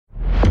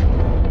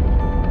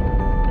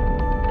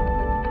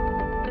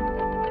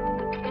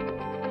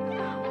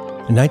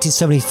In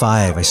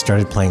 1975, I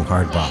started playing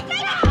hardball.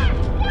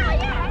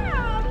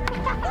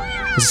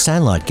 It was a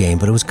sandlot game,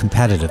 but it was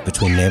competitive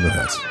between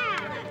neighborhoods.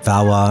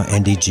 Valois,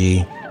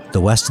 NDG,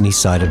 the west and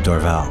east side of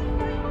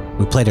Dorval.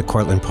 We played at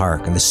Cortlandt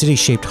Park, and the city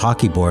shaped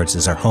hockey boards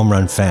as our home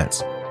run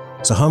fence.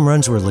 So home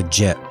runs were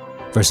legit,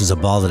 versus a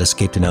ball that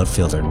escaped an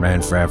outfielder and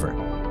ran forever.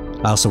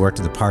 I also worked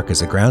at the park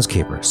as a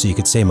groundskeeper, so you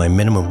could say my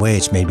minimum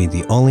wage made me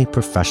the only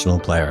professional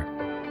player.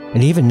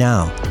 And even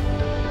now,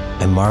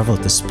 I marvel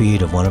at the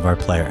speed of one of our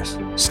players,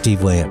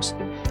 Steve Williams.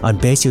 On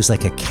base, he was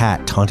like a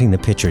cat taunting the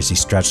pitcher as he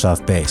stretched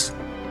off base,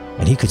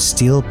 and he could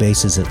steal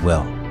bases at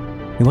will.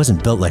 He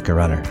wasn't built like a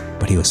runner,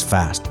 but he was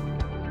fast.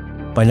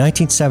 By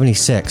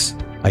 1976,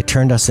 I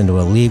turned us into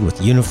a league with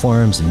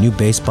uniforms and new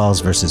baseballs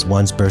versus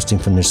ones bursting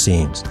from their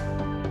seams,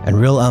 and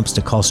real umps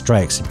to call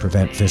strikes and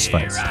prevent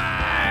fistfights.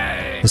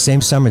 The same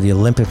summer, the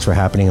Olympics were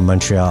happening in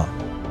Montreal.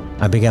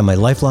 I began my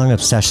lifelong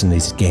obsession with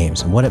these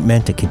games and what it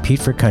meant to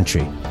compete for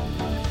country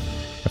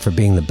and for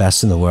being the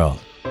best in the world.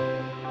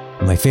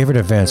 And my favorite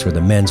events were the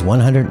men's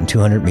 100 and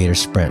 200 meter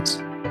sprints.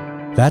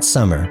 That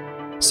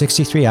summer,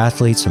 63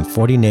 athletes from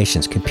 40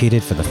 nations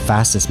competed for the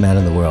fastest man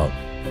in the world,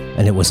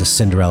 and it was a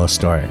Cinderella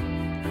story.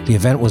 The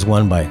event was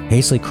won by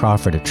Hasely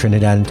Crawford of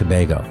Trinidad and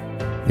Tobago.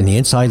 In the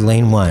inside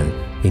lane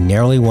 1, he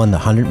narrowly won the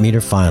 100-meter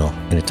final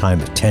in a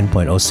time of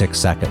 10.06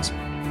 seconds.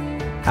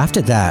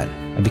 After that,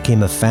 I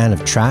became a fan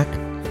of track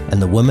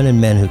and the women and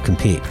men who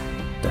compete,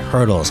 the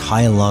hurdles,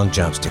 high and long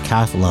jumps,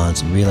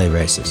 decathlons, and relay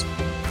races.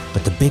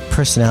 But the big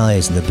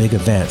personalities and the big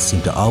events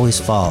seem to always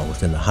fall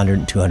within the 100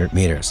 and 200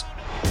 meters.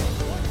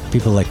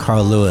 People like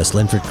Carl Lewis,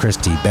 Linford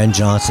Christie, Ben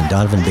Johnson,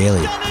 Donovan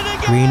Bailey,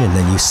 Green, and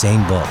then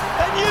Usain Bolt.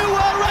 A new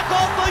world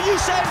record for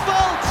Usain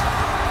Bolt!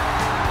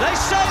 They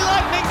say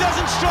lightning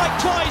doesn't strike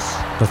twice.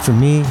 But for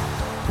me,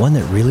 one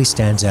that really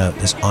stands out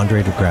is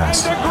Andre De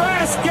Grasse. De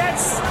Grasse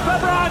gets the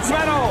bronze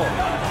medal!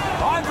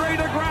 Andre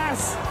De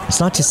Grasse! It's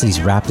not just that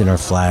he's wrapped in our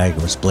flag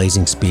or his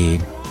blazing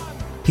speed.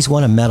 He's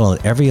won a medal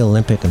in every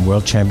Olympic and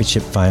World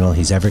Championship final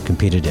he's ever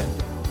competed in.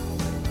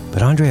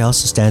 But Andre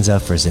also stands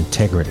out for his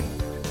integrity,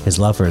 his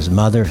love for his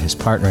mother, his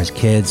partner, his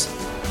kids,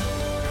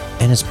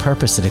 and his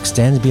purpose that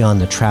extends beyond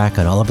the track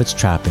and all of its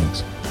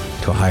trappings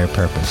to a higher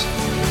purpose.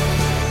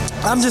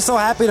 I'm just so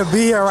happy to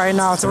be here right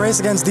now, to race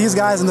against these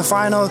guys in the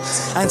final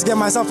and to get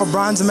myself a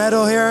bronze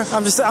medal here.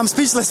 I'm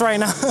speechless right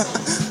now.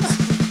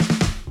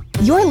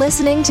 You're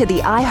listening to the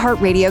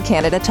iHeartRadio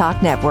Canada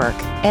Talk Network,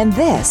 and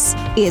this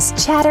is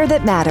Chatter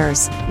That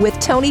Matters with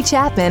Tony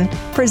Chapman,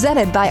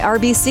 presented by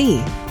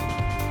RBC.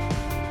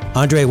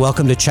 Andre,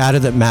 welcome to Chatter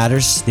That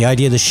Matters. The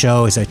idea of the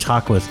show is I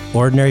talk with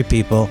ordinary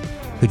people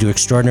who do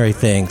extraordinary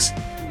things,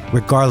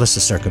 regardless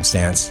of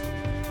circumstance.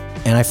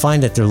 And I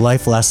find that their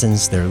life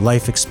lessons, their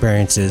life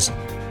experiences,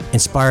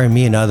 inspire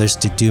me and others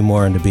to do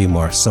more and to be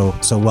more. So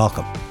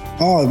welcome.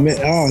 Oh, man.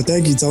 Oh,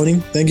 thank you, Tony.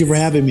 Thank you for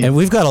having me. And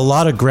we've got a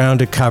lot of ground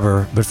to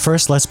cover, but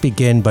first let's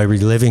begin by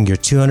reliving your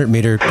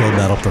 200-meter gold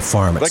medal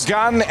performance. The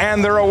gun,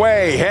 and they're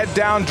away. Head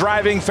down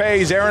driving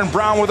phase. Aaron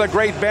Brown with a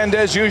great bend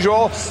as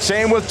usual.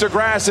 Same with De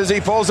Grasse as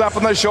he pulls up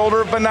on the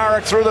shoulder of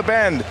Bednarek through the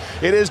bend.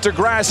 It is De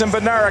Grasse and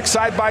Bednarek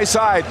side by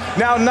side.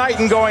 Now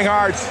Knighton going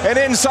hard. And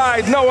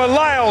inside, Noah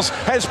Lyles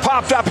has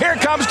popped up. Here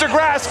comes De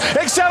Grasse,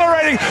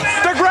 accelerating.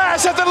 De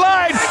Grasse at the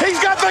line.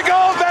 He's got the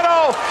gold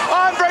medal.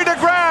 Andre De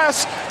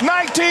Grasse,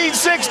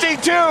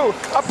 1962,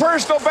 a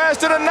personal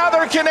best and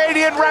another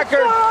Canadian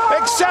record,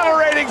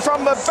 accelerating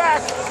from the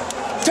back,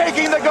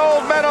 taking the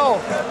gold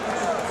medal.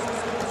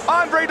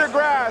 Andre De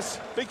Grasse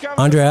becomes...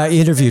 Andre, I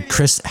interviewed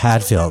Chris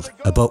Hadfield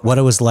about what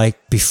it was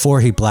like before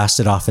he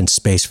blasted off in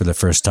space for the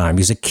first time.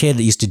 He was a kid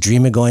that used to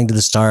dream of going to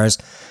the stars,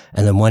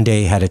 and then one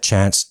day he had a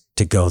chance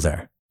to go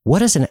there. What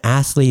does an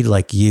athlete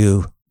like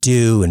you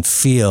do and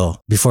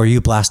feel before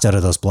you blast out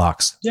of those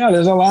blocks? Yeah,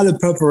 there's a lot of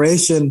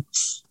preparation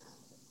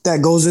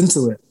that goes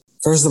into it.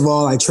 First of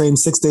all, I train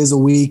 6 days a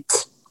week.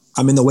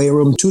 I'm in the weight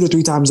room 2 to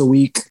 3 times a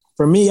week.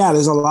 For me, yeah,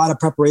 there's a lot of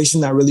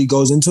preparation that really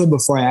goes into it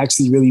before I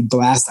actually really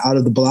blast out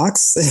of the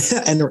blocks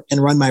and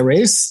run my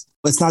race.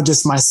 It's not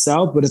just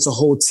myself, but it's a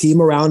whole team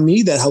around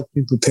me that helps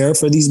me prepare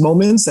for these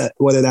moments,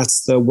 whether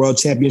that's the World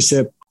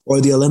Championship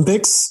or the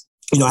Olympics.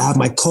 You know, I have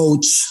my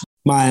coach,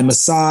 my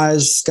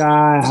massage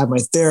guy, I have my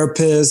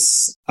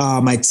therapist,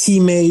 my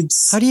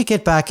teammates. How do you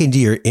get back into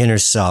your inner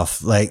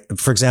self? Like,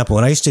 for example,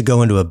 when I used to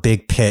go into a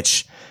big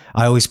pitch,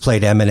 I always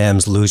played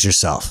Eminem's Lose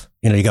Yourself.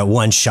 You know, you got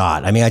one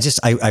shot. I mean,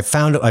 I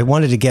found I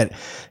wanted to get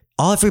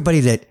everybody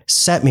that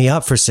set me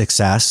up for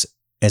success,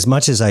 as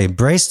much as I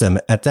embraced them.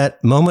 At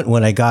that moment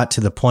when I got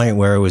to the point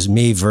where it was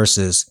me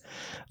versus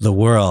the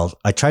world,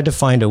 I tried to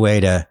find a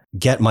way to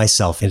get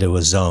myself into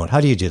a zone.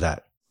 How do you do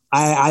that?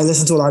 I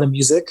listen to a lot of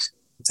music.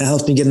 That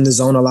helps me get in the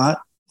zone a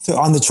lot. So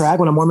on the track,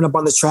 when I'm warming up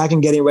on the track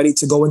and getting ready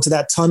to go into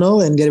that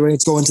tunnel and getting ready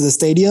to go into the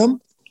stadium,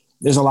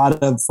 there's a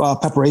lot of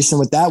preparation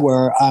with that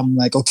where I'm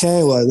like,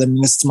 okay, well, let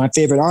me listen to my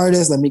favorite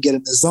artist. Let me get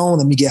in the zone.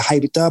 Let me get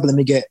hyped up. Let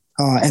me get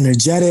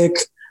energetic.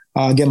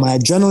 get my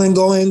adrenaline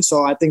going.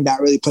 So I think that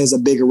really plays a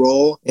big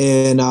role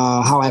in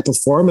how I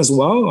perform as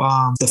well.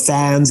 The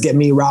fans get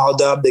me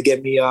riled up. They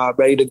get me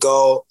ready to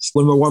go.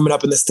 When we're warming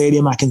up in the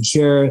stadium, I can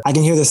hear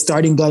the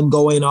starting gun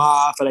going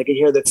off, and I can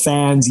hear the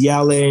fans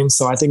yelling.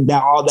 So I think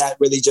that all that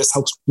really just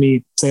helps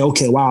me say,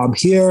 okay, wow, I'm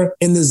here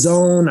in the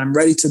zone. I'm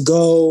ready to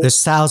go.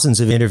 There's thousands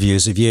of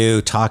interviews of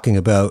you talking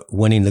about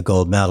winning the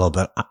gold medal.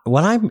 But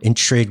what I'm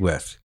intrigued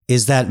with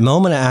is that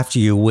moment after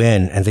you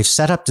win and they've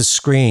set up the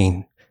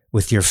screen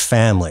with your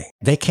family.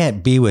 They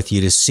can't be with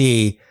you to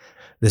see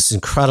this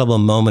incredible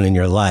moment in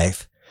your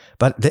life.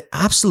 But the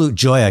absolute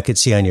joy I could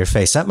see on your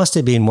face, that must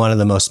have been one of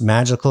the most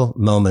magical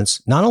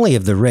moments, not only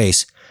of the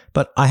race,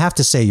 but I have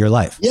to say your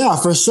life. Yeah,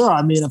 for sure.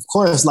 I mean, of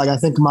course, like I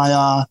think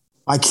my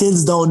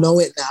kids don't know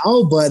it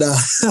now, but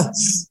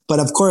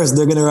of course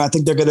I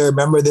think they're gonna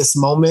remember this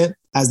moment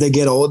as they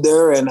get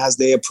older and as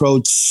they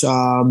approach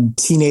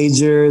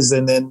teenagers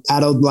and then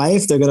adult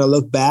life. They're gonna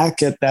look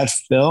back at that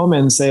film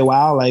and say,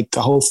 wow, like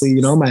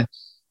hopefully, my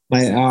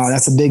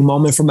that's a big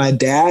moment for my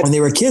dad. When they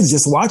were kids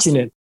just watching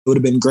it, it would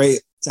have been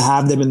great to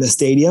have them in the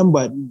stadium,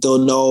 but they'll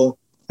know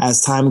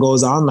as time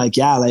goes on, like,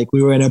 yeah, like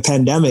we were in a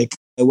pandemic.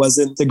 It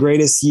wasn't the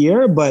greatest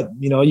year, but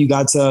you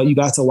got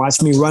to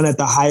watch me run at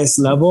the highest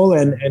level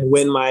and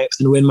win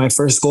my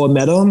first gold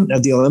medal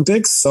at the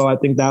Olympics. So I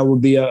think that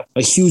would be a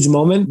huge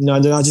moment,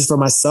 not just for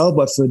myself,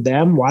 but for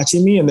them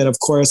watching me. And then of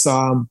course,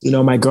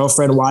 my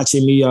girlfriend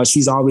watching me,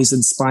 she's always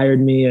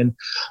inspired me and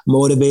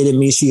motivated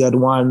me. She had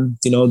won,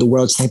 the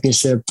world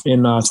championship in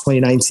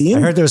 2019. I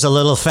heard there was a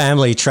little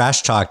family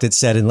trash talk that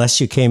said, unless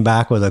you came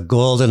back with a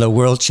gold in a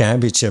world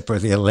championship or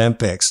the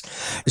Olympics,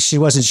 she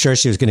wasn't sure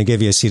she was going to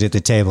give you a seat at the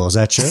table. Is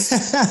that true?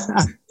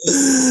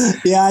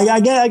 Yeah, I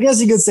guess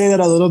you could say that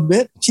a little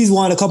bit. She's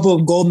won a couple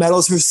of gold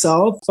medals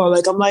herself. So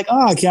I'm like,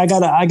 oh, okay, I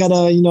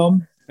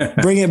gotta,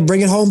 bring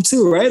it home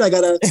too, right? I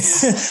gotta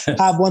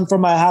have one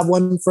for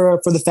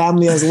the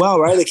family as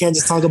well, right? They can't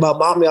just talk about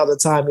mommy all the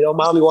time.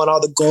 Mommy won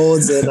all the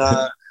golds and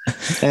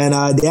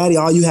daddy,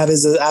 all you have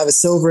is a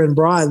silver and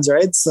bronze,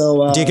 right?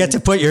 So do you get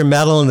to put your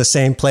medal in the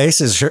same place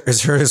as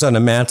hers on a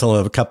mantle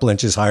of a couple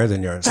inches higher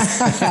than yours?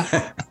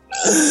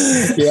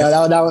 Yeah,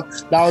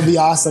 that would be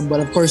awesome. But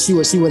of course, she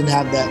wouldn't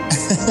have that.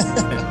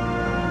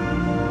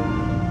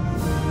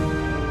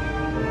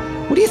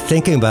 What are you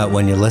thinking about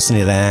when you're listening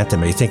to the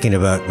anthem? Are you thinking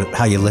about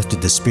how you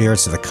lifted the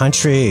spirits of the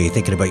country? Are you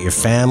thinking about your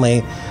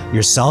family,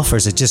 yourself, or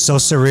is it just so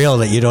surreal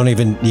that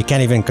you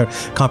can't even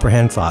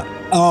comprehend thought?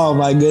 Oh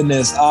my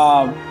goodness.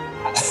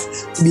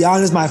 To be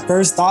honest, my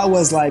first thought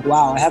was like,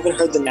 wow, I haven't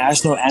heard the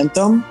national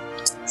anthem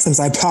since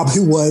I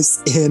probably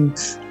was in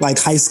like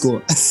high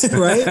school,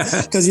 right?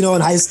 Because,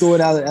 in high school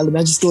and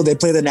elementary school, they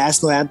play the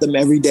national anthem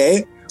every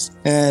day.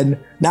 And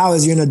now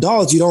as you're an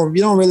adult, you don't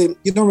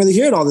really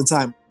hear it all the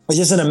time. It's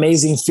just an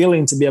amazing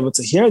feeling to be able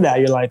to hear that.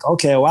 You're like,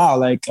 okay, wow,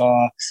 like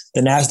the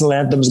national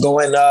anthem's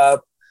going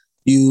up.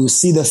 You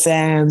see the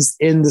fans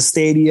in the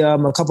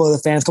stadium, a couple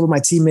of my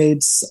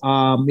teammates,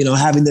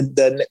 having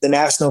the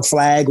national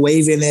flag,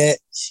 waving it.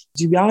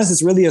 To be honest,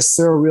 it's really a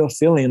surreal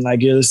feeling.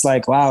 Like you're just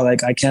like, wow,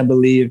 like I can't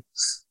believe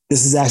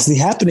this is actually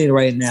happening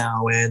right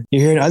now. And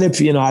you're hearing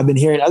I've been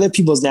hearing other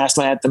people's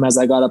national anthem as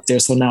I got up there.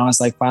 So now it's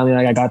like finally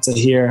like I got to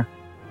hear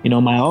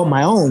my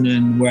own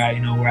and where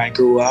I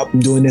grew up.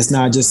 I'm doing this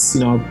not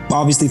just,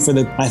 obviously for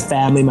my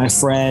family, my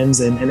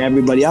friends and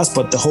everybody else,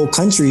 but the whole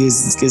country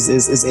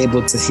is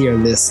able to hear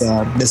this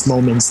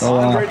moment. So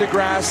Andre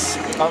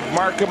DeGrasse of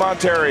Markham,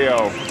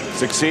 Ontario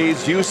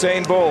succeeds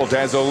Usain Bolt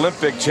as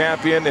Olympic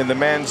champion in the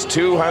men's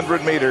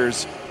 200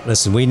 meters.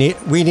 Listen, we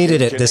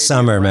needed it this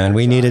summer, man.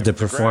 We needed the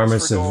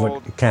performance of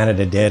what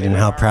Canada did and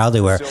how proud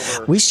they were.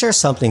 We share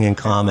something in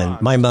common.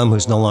 My mom,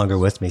 who's no longer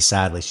with me,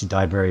 sadly, she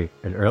died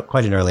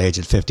quite an early age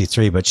at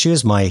 53, but she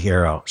was my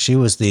hero. She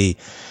was the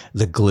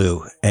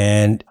glue.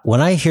 And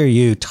when I hear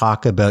you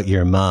talk about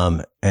your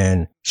mom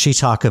and she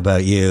talk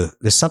about you,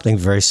 there's something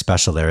very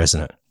special there,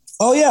 isn't it?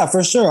 Oh, yeah,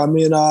 for sure. I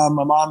mean,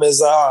 my mom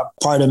is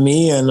part of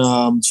me,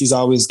 and she's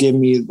always given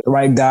me the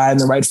right guide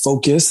and the right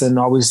focus, and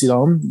always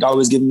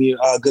giving me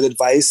good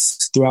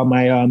advice throughout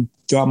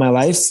my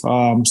life.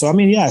 So, I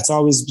mean, yeah, it's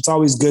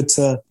always good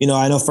to,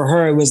 I know for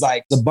her, it was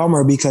like the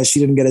bummer because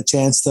she didn't get a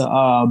chance to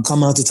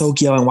come out to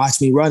Tokyo and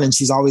watch me run. And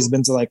she's always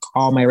been to like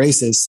all my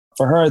races.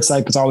 For her, it's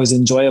always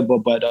enjoyable,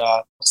 but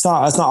it's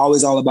not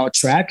always all about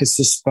track. It's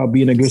just about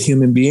being a good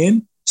human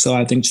being. So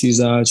I think she's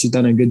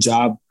done a good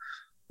job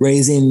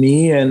raising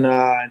me. And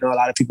I know a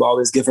lot of people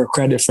always give her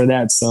credit for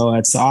that. So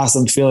it's an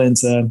awesome feeling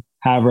to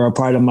have her a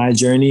part of my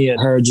journey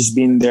and her just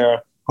being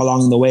there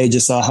along the way,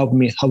 just helping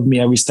me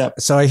every step.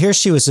 So I hear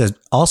she was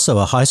also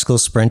a high school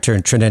sprinter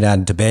in Trinidad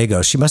and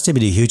Tobago. She must have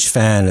been a huge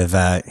fan of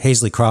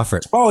Hazley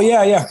Crawford. Oh,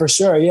 yeah, for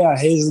sure. Yeah,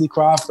 Hazley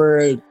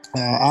Crawford,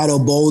 Otto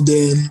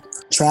Bolden,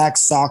 track,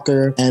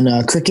 soccer,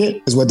 and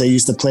cricket is what they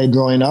used to play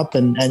growing up,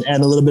 and a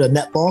little bit of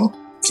netball.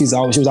 She was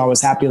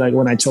always happy like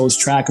when I chose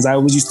track, because I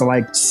used to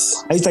like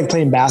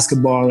playing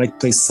basketball, like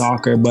play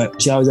soccer, but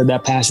she always had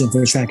that passion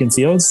for track and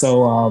field.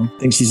 So I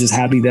think she's just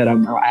happy that I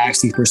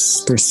actually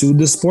pursued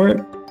the sport.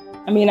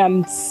 I mean,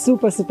 I'm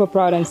super, super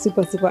proud and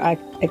super, super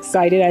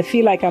excited. I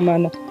feel like I'm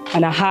on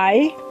a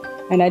high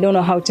and I don't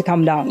know how to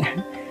come down.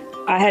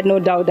 I had no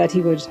doubt that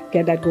he would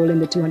get that goal in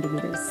the 200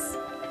 meters.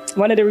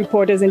 One of the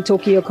reporters in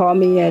Tokyo called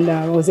me and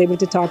I was able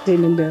to talk to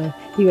him and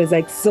he was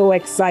like so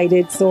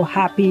excited, so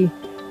happy,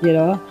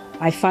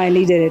 I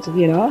finally did it,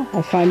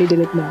 I finally did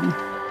it, Mom.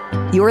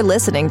 You're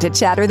listening to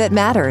Chatter That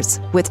Matters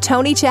with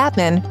Tony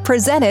Chapman,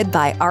 presented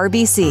by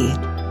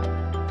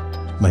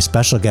RBC. My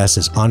special guest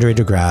is Andre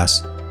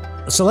DeGrasse.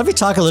 So let me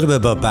talk a little bit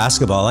about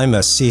basketball. I'm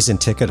a season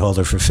ticket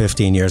holder for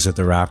 15 years with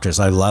the Raptors.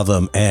 I love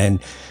them.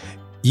 And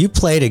you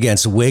played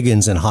against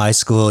Wiggins in high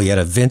school. You had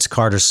a Vince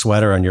Carter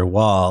sweater on your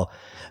wall.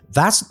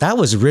 That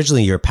was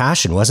originally your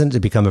passion, wasn't it, to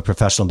become a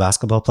professional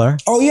basketball player?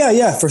 Oh,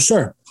 yeah, for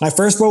sure. My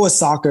first sport was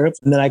soccer.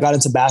 And then I got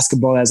into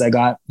basketball as I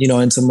got,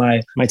 into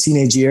my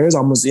teenage years,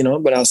 almost,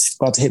 when I was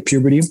about to hit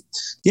puberty.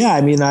 Yeah,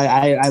 I mean,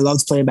 I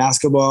loved playing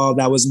basketball.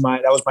 That was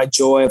my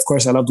joy. Of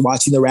course, I loved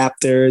watching the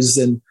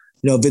Raptors and,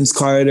 Vince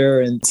Carter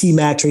and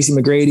T-Mac, Tracy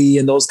McGrady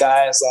and those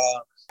guys.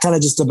 Kind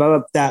of just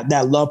developed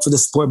that love for the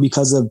sport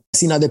because of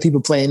seeing other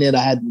people playing it.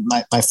 I had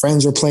my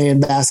friends were playing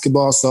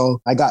basketball,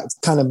 so I got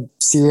kind of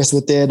serious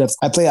with it.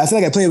 I feel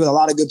like I played with a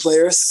lot of good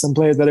players, some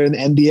players that are in the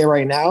NBA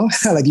right now,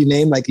 like you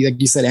named, like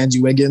you said,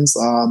 Andrew Wiggins.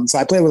 So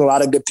I played with a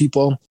lot of good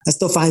people. I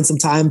still find some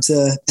time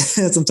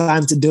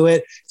to do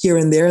it here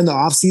and there in the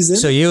off season.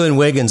 So you and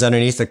Wiggins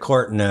underneath the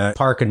court in a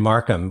park in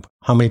Markham,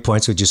 how many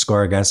points would you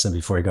score against him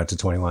before he got to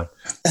 21?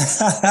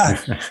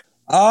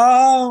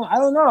 I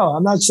don't know.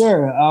 I'm not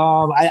sure.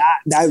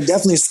 I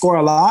definitely score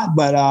a lot,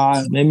 but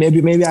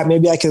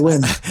maybe I could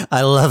win.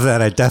 I love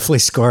that. I definitely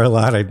score a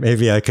lot.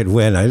 Maybe I could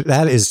win.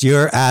 That is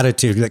your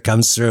attitude that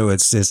comes through.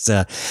 It's just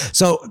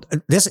so.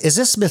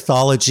 This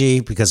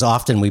mythology, because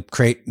often we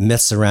create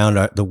myths around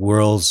the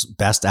world's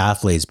best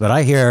athletes, but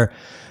I hear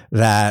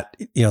that,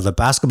 the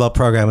basketball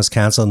program was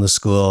canceled in the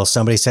school.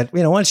 Somebody said,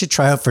 why don't you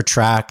try out for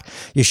track?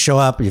 You show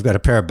up, you've got a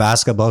pair of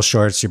basketball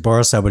shorts, you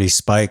borrow somebody's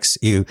spikes,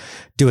 you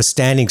do a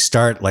standing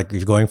start, like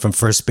you're going from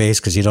first base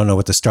because you don't know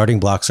what the starting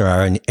blocks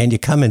are, and you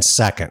come in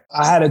second.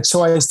 I had a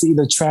choice to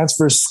either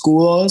transfer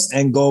schools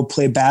and go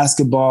play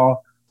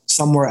basketball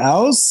somewhere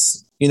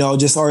else,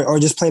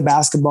 just play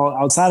basketball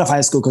outside of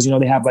high school because,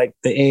 they have like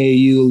the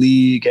AAU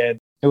league,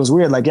 and it was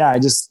weird. Like, yeah,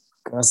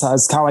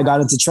 that's how I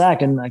got into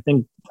track. And I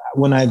think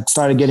when I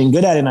started getting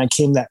good at it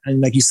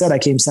and like you said, I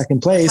came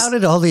second place. How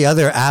did all the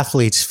other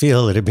athletes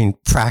feel that had been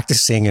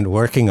practicing and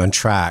working on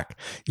track?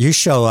 You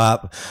show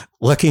up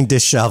looking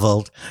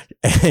disheveled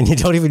and you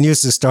don't even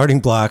use the starting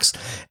blocks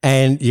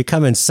and you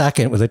come in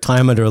second with a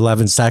time under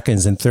 11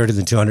 seconds and third of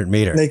the 200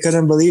 meter. They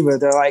couldn't believe it.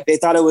 They're like, they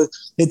thought it was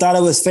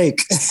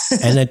fake.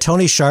 And then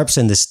Tony Sharp's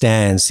in the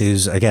stands,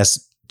 who's, I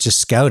guess,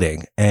 just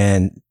scouting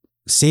and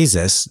sees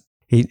this.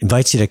 He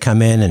invites you to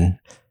come in and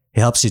he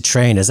helps you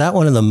train. Is that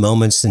one of the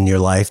moments in your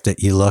life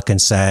that you look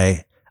and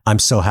say, I'm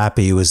so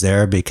happy he was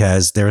there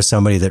because there was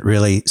somebody that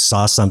really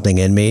saw something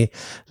in me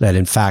that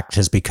in fact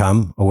has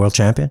become a world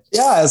champion?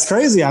 Yeah, it's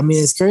crazy. I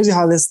mean, it's crazy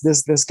how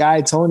this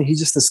guy, Tony, he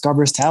just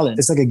discovers talent.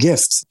 It's like a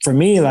gift for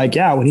me. Like,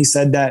 yeah, when he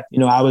said that,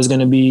 I was going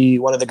to be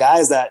one of the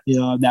guys that,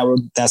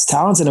 that's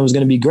talented and it was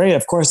going to be great.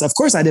 Of course,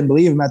 I didn't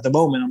believe him at the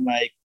moment. I'm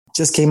like,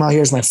 just came out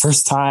here. It's my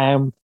first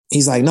time.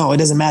 He's like, no, it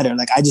doesn't matter.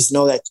 Like, I just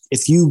know that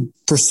if you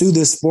pursue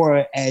this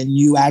sport and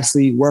you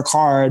actually work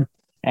hard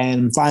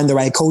and find the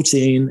right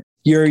coaching,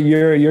 you're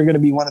going to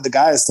be one of the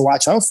guys to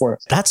watch out for.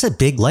 That's a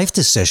big life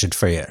decision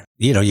for you.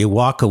 You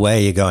walk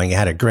away, you're going, you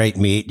had a great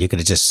meet. You could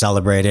have just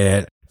celebrated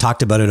it,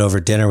 talked about it over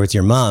dinner with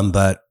your mom,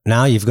 but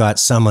now you've got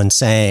someone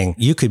saying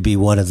you could be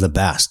one of the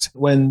best.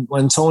 When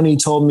Tony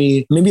told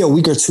me maybe a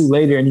week or two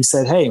later, and he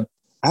said, hey,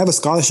 I have a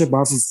scholarship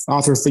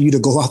offer for you to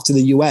go off to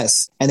the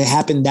US. And it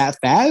happened that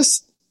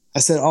fast. I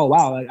said, oh,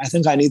 wow, I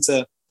think I need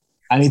to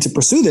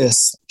pursue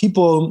this.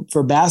 People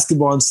for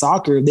basketball and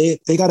soccer, they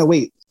got to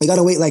wait. They got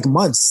to wait like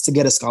months to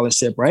get a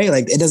scholarship, right?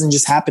 Like, it doesn't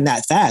just happen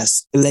that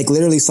fast. Like,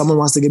 literally someone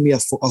wants to give me a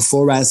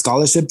full ride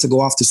scholarship to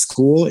go off to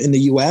school in the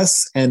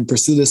US and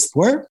pursue this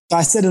sport. So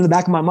I said in the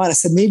back of my mind, I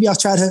said, maybe I'll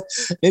try to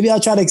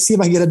see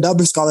if I can get a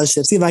double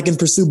scholarship, see if I can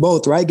pursue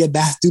both, right? Do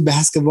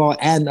basketball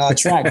and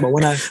track. But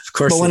when I so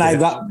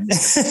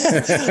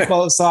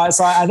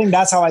I think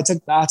that's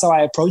how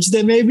I approached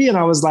it maybe. And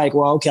I was like,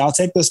 well, okay, I'll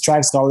take this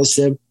track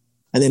scholarship.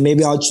 And then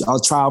maybe I'll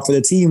try out for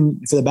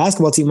the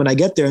basketball team when I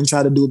get there and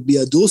try to be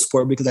a dual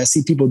sport, because I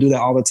see people do that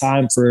all the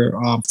time for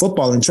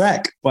football and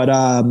track. But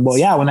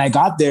yeah, when I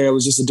got there, it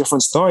was just a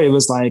different story. It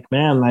was like,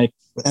 man, like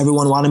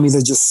everyone wanted me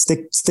to just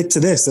stick to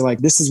this. They're like,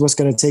 this is what's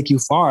going to take you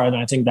far. And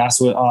I think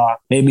that's what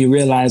made me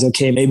realize,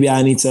 okay, maybe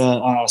I need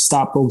to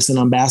stop focusing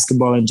on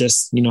basketball and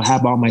just,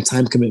 have all my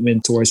time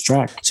commitment towards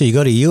track. So you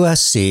go to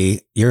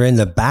USC, you're in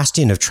the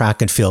bastion of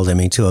track and field. I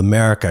mean, to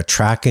America,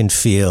 track and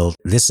field,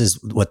 this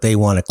is what they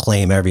want to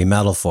claim every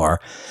medal for.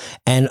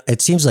 And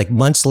it seems like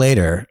months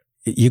later,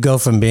 you go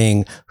from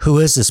being, who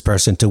is this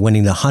person, to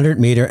winning the 100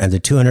 meter and the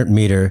 200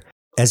 meter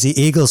As the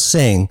Eagles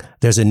sing,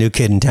 there's a new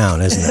kid in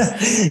town, isn't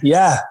it?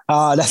 Yeah,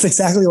 that's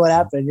exactly what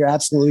happened. You're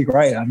absolutely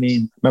right. I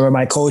mean, remember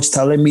my coach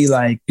telling me,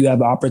 like, you have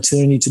the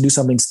opportunity to do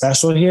something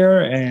special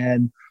here,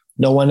 and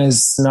not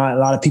a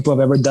lot of people have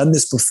ever done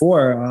this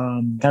before.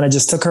 Kind of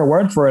just took her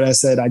word for it. I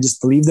said, I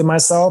just believed in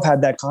myself,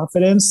 had that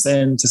confidence,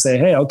 and to say,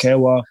 hey, okay,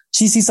 well,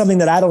 she sees something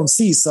that I don't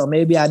see. So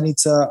maybe I need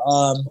to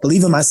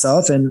believe in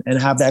myself and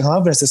have that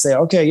confidence to say,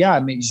 okay, yeah,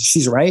 I mean,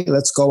 she's right.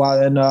 Let's go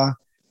out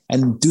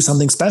and do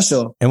something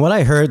special. And what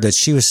I heard that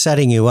she was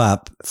setting you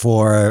up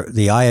for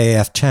the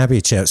IAF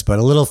championships, but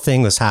a little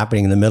thing was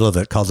happening in the middle of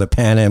it called the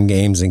Pan Am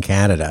Games in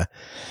Canada.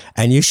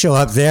 And you show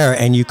up there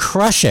and you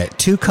crush it.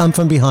 2 come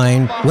from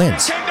behind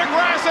wins. King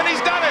DeGrasse, and he's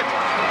done it.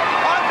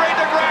 Andre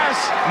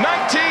DeGrasse,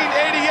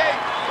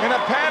 1988 in a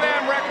Pan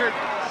Am record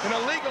in a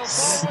legal.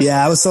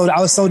 Yeah, I was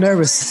so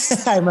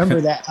nervous. I remember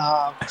that.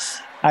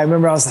 I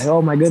was like,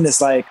 oh my goodness,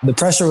 like the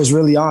pressure was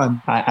really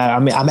on. I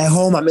mean, I'm at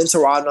home, I'm in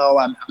Toronto,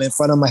 I'm in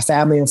front of my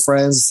family and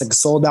friends. It's like a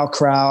sold out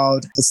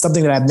crowd. It's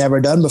something that I've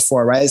never done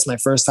before, right? It's my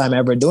first time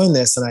ever doing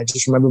this. And I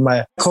just remember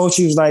my coach,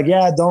 he was like,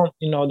 yeah, don't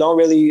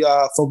really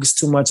focus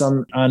too much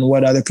on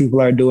what other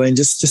people are doing.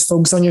 Just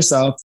focus on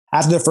yourself.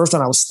 After the first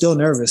round, I was still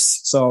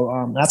nervous. So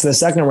after the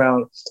second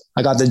round,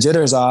 I got the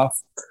jitters off.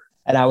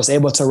 And I was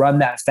able to run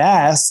that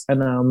fast.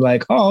 And I'm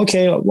like, oh,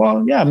 okay,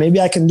 well, yeah,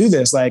 maybe I can do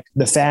this. Like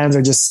the fans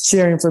are just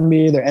cheering for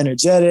me. They're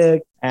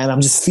energetic and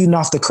I'm just feeding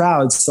off the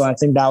crowd. So I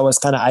think that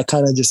was I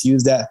kind of just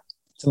used that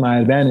to my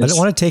advantage. I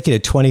want to take you to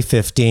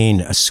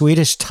 2015. A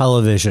Swedish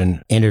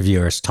television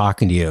interviewer is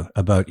talking to you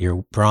about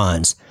your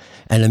bronze.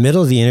 And in the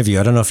middle of the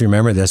interview, I don't know if you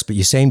remember this, but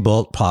Usain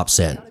Bolt pops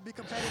in.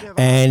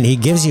 And he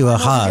gives you a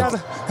hug.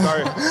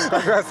 Sorry.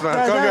 Congrats,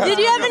 man. Congrats.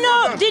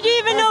 Did you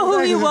even know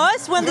who he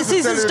was when the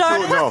season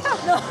started? No.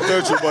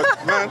 Don't you,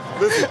 but man,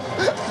 listen.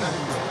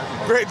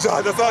 Great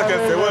job. That's all I can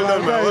say. Well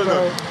done, man.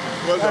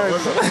 Well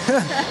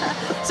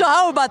done. So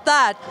how about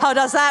that? How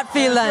does that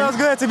feel then? It feels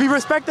good to be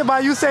respected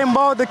by Usain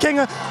Bolt, the king,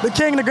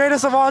 the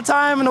greatest of all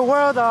time in the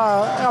world.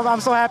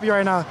 I'm so happy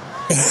right now.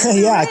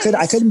 Yeah,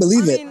 I couldn't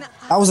believe it.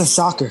 That was a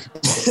shocker.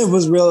 It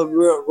was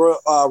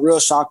real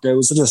shocker. It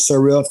was such a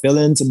surreal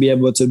feeling to be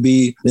able to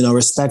be,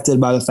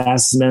 respected by the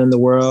fastest man in the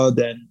world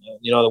and,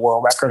 the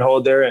world record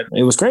holder. And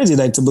it was crazy,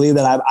 like, to believe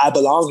that I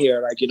belong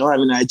here. Like,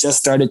 I just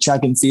started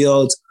track and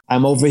field.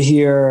 I'm over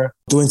here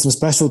doing some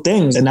special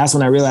things. And that's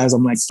when I realized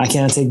I'm like, I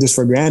can't take this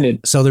for granted.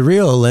 So the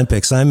Rio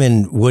Olympics, I'm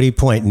in Woody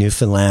Point,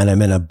 Newfoundland.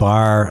 I'm in a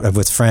bar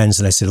with friends.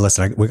 And I said,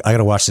 listen, I got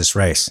to watch this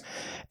race.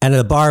 And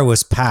the bar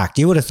was packed.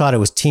 You would have thought it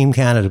was Team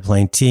Canada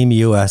playing Team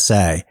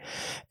USA.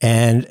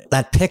 And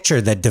that picture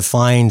that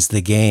defines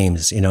the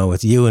games,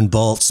 with you and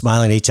Bolt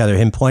smiling at each other,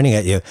 him pointing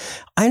at you.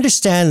 I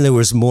understand there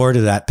was more to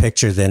that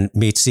picture than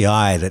meets the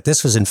eye, that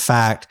this was in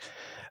fact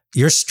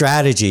your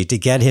strategy to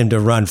get him to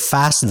run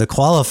fast in the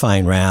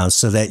qualifying rounds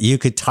so that you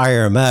could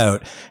tire him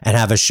out and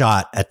have a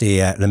shot at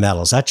the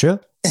medal. Is that true?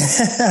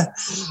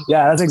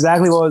 Yeah, that's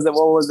exactly what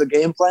was the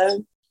game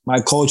plan.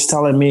 My coach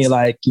telling me,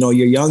 like, you're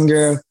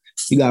younger,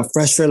 you got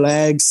fresher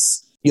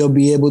legs, you'll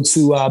be able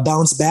to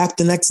bounce back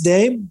the next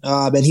day.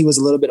 And he was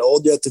a little bit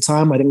older at the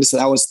time. I think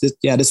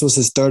this was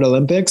his third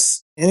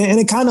Olympics. And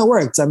it kind of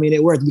worked. I mean,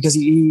 it worked because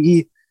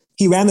he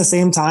ran the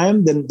same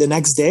time the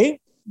next day.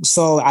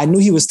 So I knew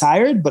he was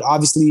tired, but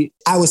obviously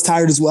I was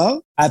tired as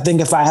well. I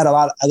think if I had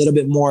a little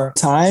bit more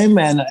time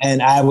and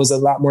I was a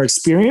lot more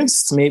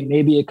experienced,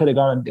 maybe it could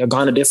have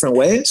gone a different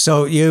way.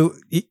 So you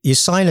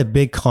signed a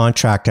big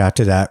contract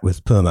after that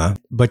with Puma,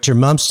 but your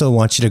mom still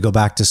wants you to go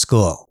back to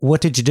school.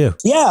 What did you do?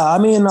 Yeah, I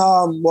mean,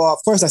 well,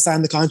 of course I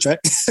signed the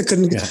contract. I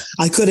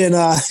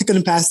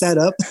couldn't pass that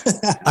up.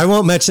 I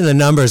won't mention the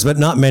numbers, but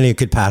not many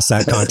could pass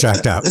that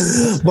contract up.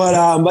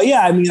 But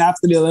yeah, I mean,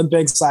 after the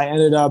Olympics, I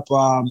ended up.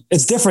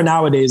 It's different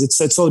nowadays.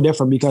 It's so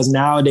different because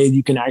nowadays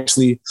you can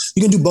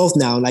do both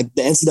now. Like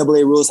the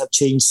NCAA rules have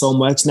changed so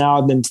much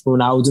now than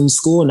when I was in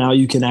school. Now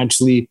you can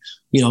actually,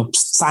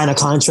 sign a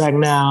contract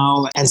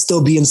now and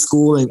still be in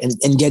school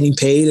and getting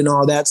paid and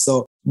all that.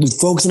 So we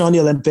focusing on the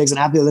Olympics, and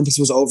after the Olympics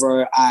was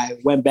over, I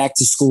went back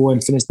to school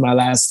and finished my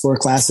last 4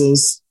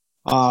 classes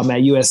at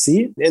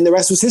USC, and the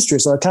rest was history.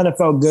 So it kind of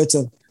felt good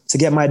to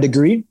get my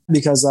degree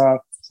because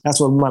that's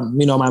what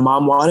my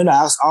mom wanted.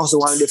 I also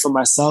wanted it for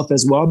myself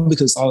as well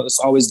because it's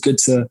always good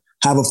to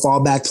have a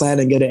fallback plan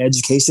and get an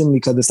education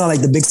because it's not like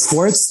the big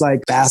sports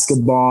like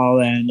basketball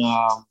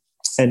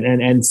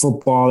and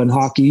football and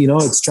hockey.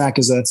 Track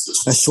is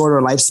a shorter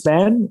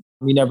lifespan.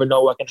 You never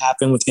know what can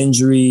happen with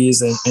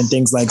injuries and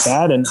things like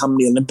that and how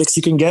many Olympics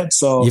you can get.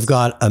 So you've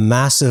got a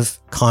massive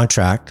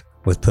contract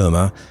with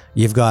Puma.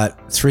 You've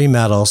got 3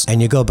 medals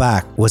and you go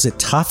back. Was it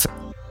tough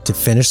to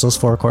finish those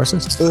 4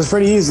 courses? It was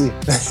pretty easy.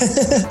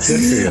 Good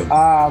for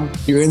you.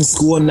 You're in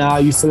school now.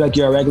 You feel like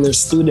you're a regular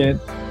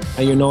student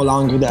and you're no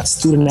longer that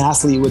student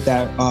athlete with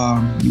that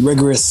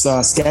rigorous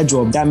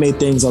schedule. That made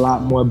things a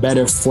lot more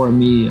better for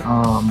me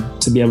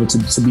to be able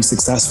to be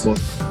successful.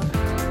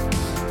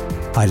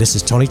 Hi, this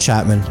is Tony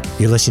Chapman.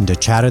 You're listening to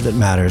Chatter That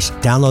Matters.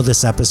 Download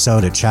this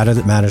episode at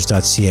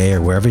chatterthatmatters.ca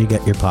or wherever you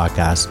get your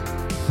podcasts.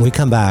 When we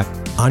come back,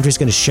 Andre's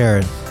going to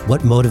share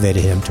what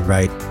motivated him to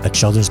write a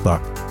children's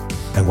book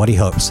and what he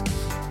hopes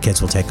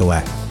kids will take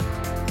away.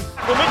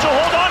 Will Mitchell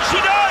hold on? She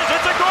does!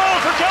 It's a goal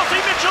for Kelsey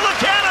Mitchell of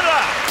Canada!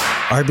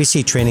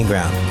 RBC Training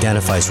Ground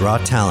identifies raw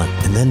talent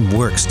and then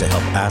works to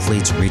help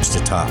athletes reach the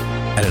top.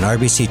 At an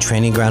RBC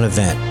Training Ground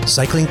event,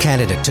 Cycling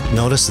Canada took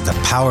notice of the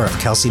power of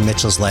Kelsey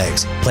Mitchell's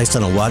legs. Placed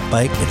on a watt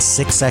bike in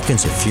 6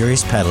 seconds of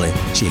furious pedaling,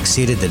 she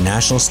exceeded the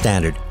national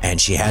standard,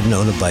 and she hadn't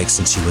owned a bike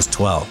since she was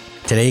 12.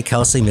 Today,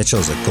 Kelsey Mitchell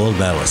is a gold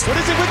medalist. What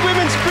is it with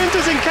women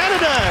sprinters in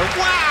Canada?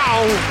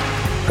 Wow!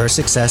 Her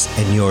success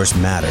and yours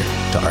matter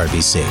to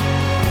RBC.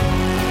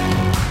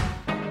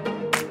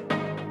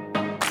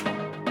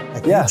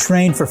 You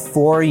trained for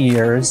 4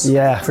 years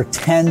for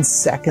 10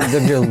 seconds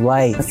of your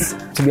life.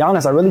 To be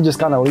honest, I really just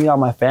kind of lean on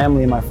my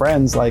family and my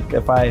friends. Like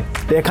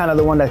they're kind of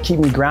the one that keep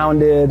me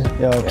grounded,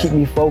 keep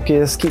me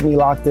focused, keep me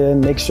locked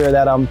in, make sure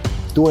that I'm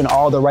doing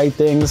all the right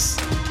things.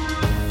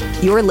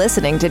 You're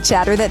listening to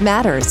Chatter That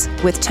Matters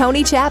with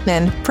Tony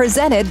Chapman,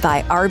 presented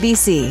by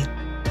RBC.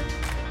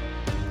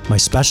 My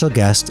special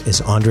guest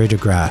is Andre De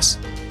Grasse.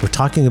 We're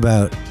talking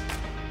about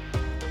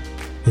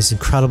his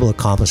incredible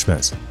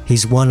accomplishments.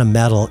 He's won a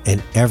medal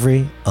in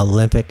every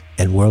Olympic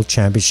and World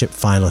Championship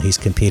final he's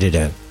competed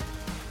in.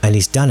 And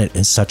he's done it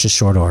in such a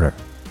short order.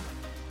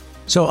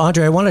 So,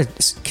 Andre, I want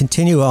to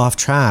continue off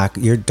track.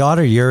 Your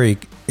daughter, Yuri,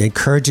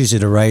 encourages you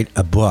to write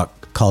a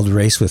book called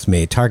Race With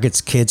Me. It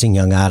targets kids and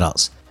young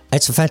adults.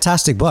 It's a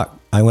fantastic book.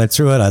 I went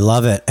through it. I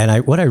love it.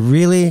 And what I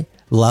really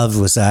loved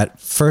was that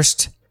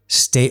first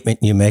statement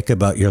you make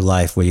about your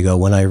life where you go,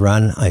 when I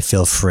run, I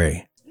feel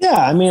free.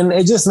 Yeah, I mean,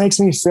 it just makes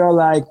me feel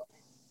like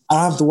I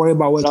don't have to worry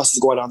about what else is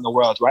going on in the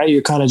world, right?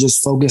 You're kind of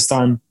just focused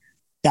on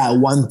that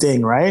one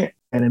thing, right?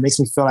 And it makes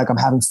me feel like I'm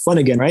having fun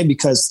again, right?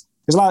 Because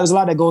there's a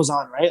lot that goes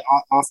on, right?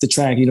 Off the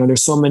track,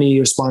 there's so many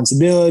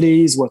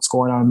responsibilities, what's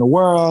going on in the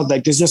world.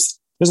 Like there's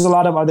a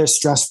lot of other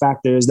stress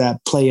factors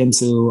that play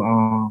into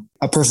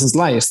a person's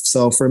life.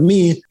 So for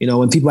me,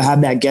 when people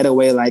have that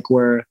getaway, like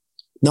where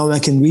no one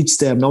can reach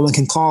them, no one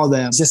can call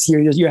them, it's just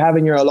you're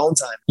having your alone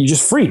time. You're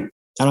just free.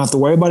 I don't have to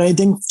worry about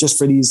anything just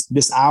for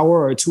this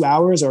hour or 2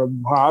 hours or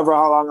how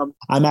long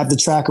I'm at the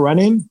track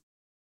running.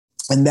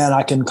 And then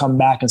I can come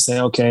back and say,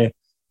 okay,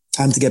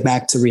 time to get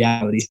back to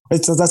reality.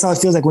 That's how it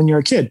feels like when you're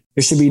a kid.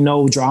 There should be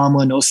no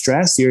drama, no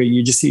stress.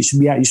 You should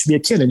be a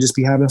kid and just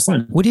be having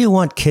fun. What do you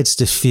want kids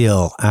to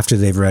feel after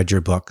they've read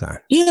your book then?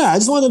 Yeah, I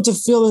just want them to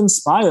feel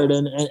inspired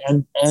and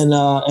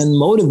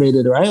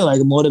motivated, right?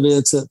 Like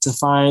motivated to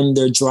find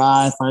their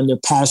drive, find their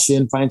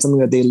passion, find something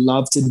that they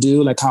love to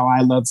do, like how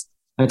I love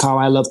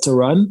to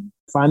run.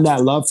 Find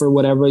that love for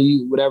whatever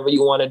you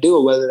want to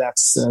do, whether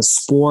that's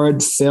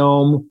sport,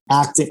 film,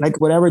 acting,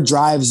 like whatever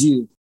drives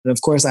you. And of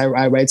course, I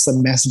write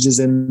some messages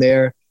in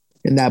there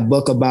in that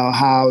book about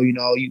how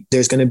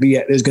there's going to be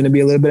a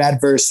little bit of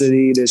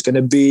adversity, there's going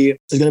to be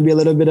a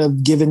little bit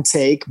of give and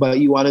take, but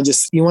you want to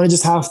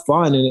just have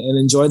fun and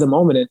enjoy the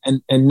moment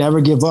and never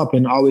give up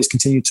and always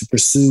continue to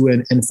pursue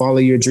and follow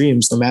your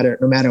dreams no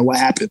matter what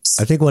happens.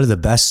 I think one of the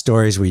best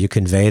stories where you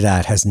convey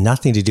that has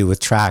nothing to do with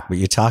track, but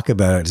you talk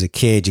about it as a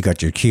kid, you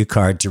got your cue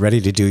cards, you're ready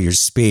to do your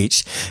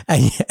speech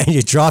and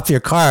you drop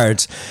your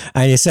cards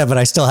and you said, but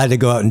I still had to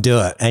go out and do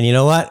it. And you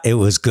know what? It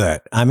was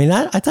good. I mean,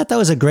 I thought that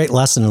was a great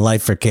lesson in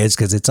life for kids,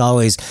 because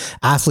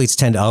athletes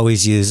tend to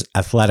always use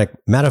athletic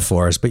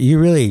metaphors, but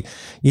you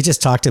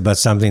just talked about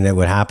something that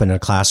would happen in a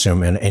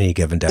classroom in any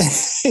given day.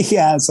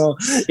 Yeah. So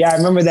I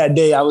remember that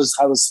day I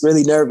was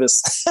really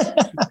nervous.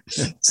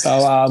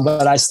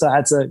 But I still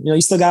had to, you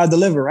still got to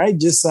deliver, right?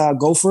 Just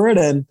go for it.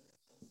 And,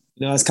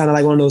 it's kind of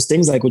like one of those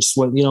things, like,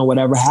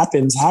 whatever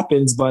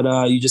happens,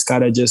 but you just got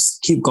to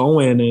just keep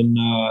going and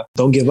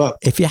don't give up.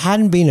 If you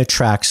hadn't been a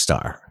track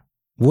star,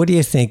 what do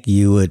you think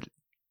you would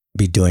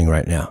be doing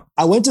right now?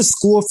 I went to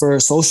school for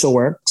social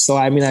work. So,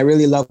 I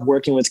really love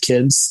working with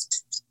kids.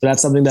 So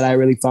that's something that I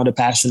really found a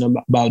passion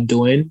about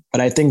doing. But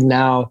I think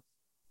now,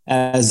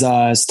 as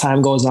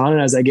time goes on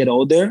and as I get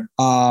older,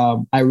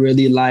 I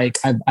really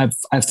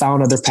I've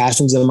found other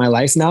passions in my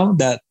life now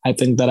that I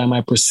think that I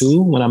might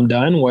pursue when I'm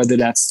done, whether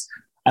that's,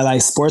 I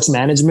like sports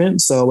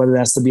management. So whether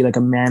that's to be like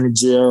a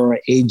manager or an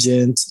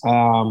agent,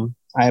 I'm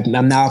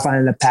now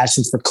finding a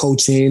passion for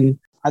coaching.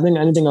 I think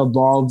anything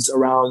evolves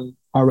around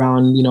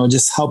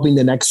just helping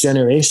the next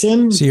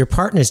generation. So your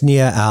partner's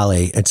Nia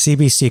Ali at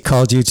CBC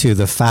called you two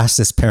the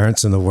fastest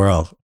parents in the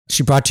world.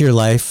 She brought to your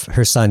life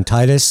her son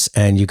Titus,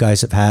 and you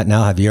guys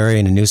now have Yuri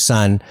and a new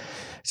son.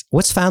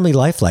 What's family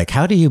life like?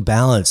 How do you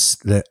balance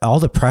all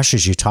the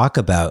pressures you talk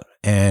about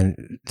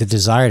and the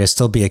desire to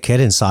still be a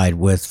kid inside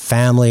with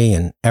family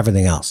and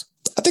everything else?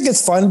 I think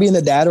it's fun being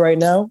a dad right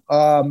now.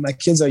 My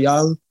kids are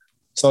young,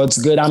 so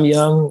it's good. I'm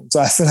young,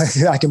 so I feel like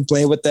I can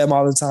play with them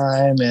all the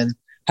time and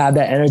have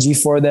that energy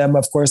for them.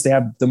 Of course, they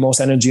have the most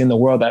energy in the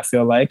world, I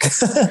feel like.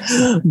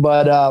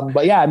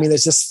 But yeah,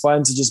 it's just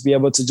fun to just be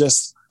able to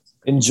just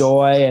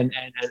enjoy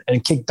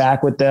and kick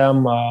back with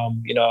them.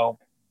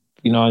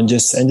 and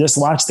just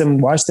watch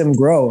them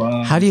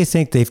grow. How do you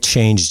think they've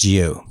changed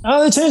you?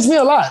 Oh, they changed me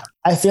a lot.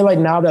 I feel like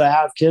now that I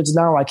have kids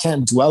now, I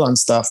can't dwell on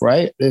stuff,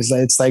 right?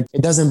 It's like,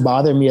 it doesn't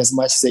bother me as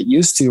much as it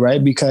used to,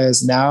 right?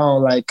 Because now,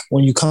 like,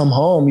 when you come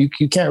home,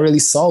 you can't really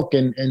sulk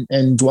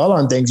and dwell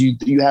on things.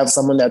 You have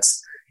someone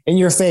that's in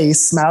your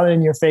face, smiling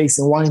in your face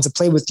and wanting to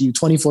play with you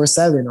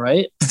 24/7,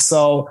 right?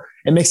 So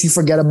it makes you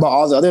forget about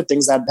all the other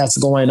things that's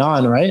going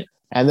on, right?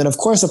 And then of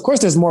course,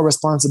 there's more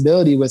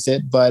responsibility with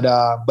it, but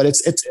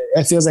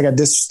it feels like at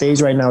this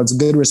stage right now, it's a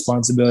good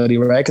responsibility,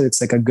 right? Because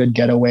it's like a good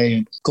getaway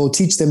and go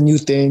teach them new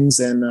things,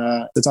 and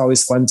it's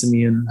always fun to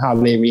me and how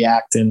they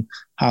react and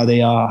how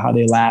they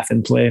laugh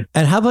and play.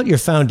 And how about your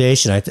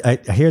foundation? I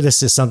hear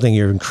this is something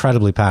you're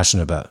incredibly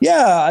passionate about.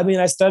 Yeah, I mean,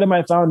 I started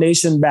my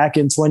foundation back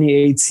in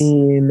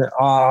 2018. The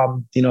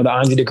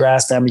Andre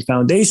DeGrasse Family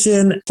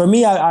Foundation. For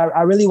me,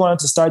 I really wanted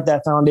to start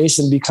that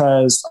foundation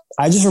because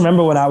I just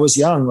remember when I was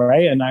young,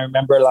 right? And I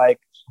remember like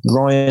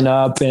growing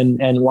up and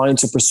wanting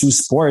to pursue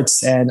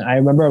sports. And I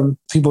remember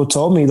people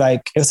told me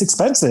like, it's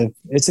expensive.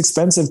 It's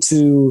expensive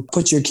to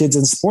put your kids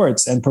in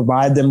sports and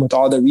provide them with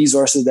all the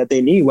resources that they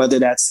need, whether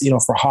that's,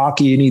 for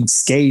hockey, you need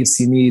skates,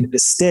 you need a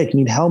stick, you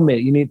need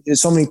helmet, you need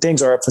so many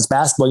things. Or if it's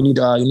basketball, you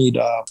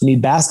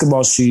need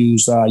basketball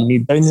shoes, you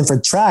need everything for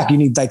track, you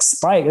need like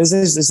spike.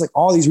 It's like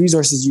all these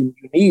resources you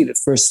need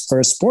for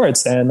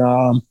sports.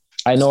 And,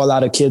 I know a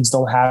lot of kids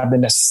don't have the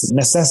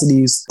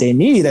necessities they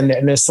need. And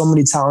there's so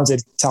many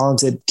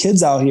talented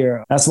kids out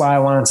here. That's why I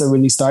wanted to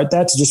really start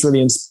that, to just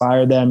really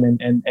inspire them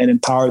and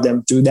empower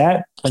them through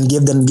that and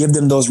give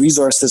them those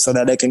resources so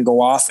that they can go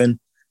off and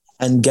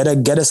get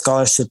a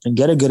scholarship and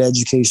get a good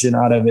education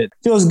out of it. It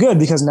feels good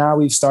because now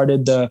we've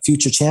started the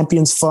Future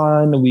Champions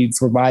Fund. We've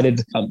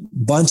provided a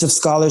bunch of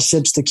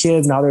scholarships to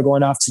kids. Now they're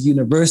going off to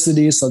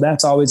university. So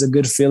that's always a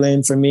good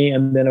feeling for me.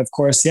 And then of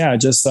course,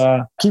 just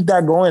keep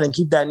that going and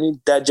keep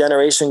that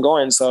generation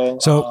going. So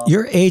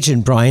your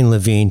agent, Brian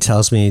Levine,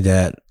 tells me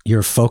that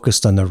you're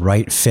focused on the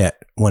right fit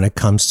when it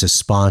comes to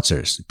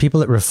sponsors,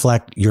 people that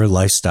reflect your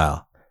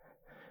lifestyle.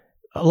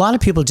 A lot of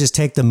people just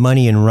take the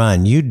money and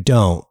run. You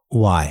don't.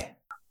 Why?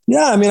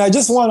 Yeah, I mean, I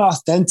just want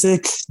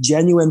authentic,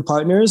 genuine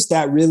partners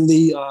that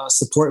really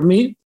support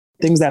me.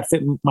 Things that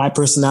fit my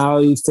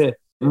personality, fit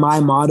my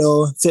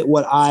motto, fit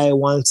what I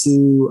want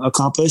to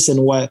accomplish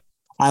and what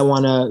I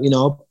want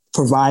to,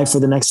 provide for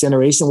the next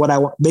generation. What I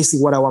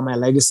want my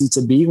legacy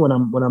to be when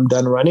I'm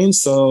done running.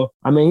 So,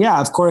 I mean,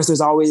 yeah, of course, there's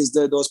always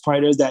those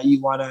partners that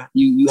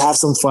you have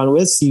some fun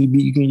with. So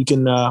you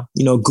can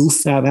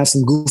have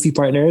some goofy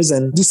partners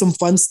and do some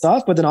fun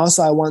stuff. But then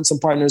also, I want some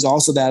partners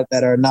also that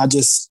are not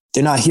just.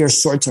 They're not here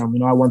short term.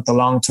 I want the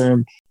long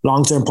term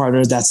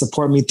partners that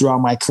support me throughout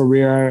my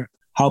career,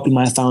 helping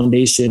my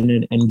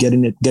foundation and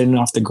getting it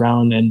off the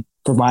ground and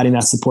providing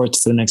that support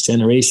for the next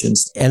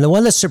generations. And the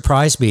one that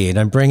surprised me, and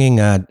I'm bringing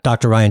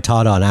Dr. Ryan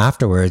Todd on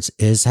afterwards,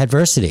 is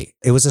Hadversity.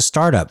 It was a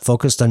startup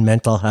focused on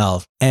mental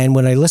health. And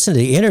when I listen to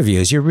the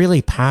interviews, you're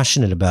really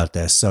passionate about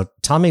this. So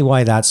tell me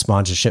why that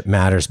sponsorship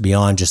matters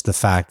beyond just the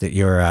fact that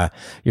you're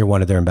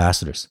one of their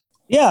ambassadors.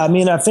 Yeah, I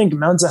mean, I think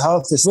mental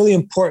health is really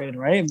important,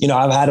 right?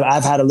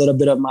 I've had a little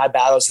bit of my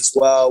battles as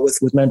well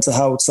with mental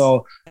health.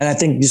 So, and I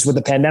think just with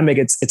the pandemic,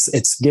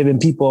 it's given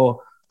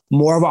people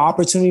more of an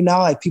opportunity now.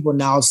 Like people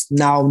now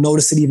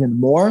notice it even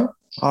more.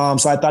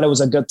 So I thought it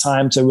was a good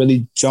time to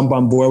really jump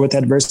on board with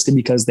Hadversity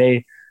because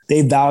they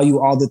value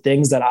all the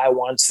things that I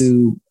want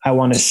to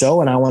show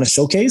and I want to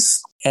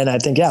showcase. And I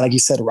think, like you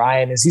said,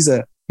 Ryan he's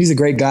a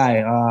great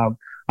guy.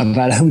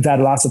 We've had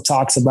lots of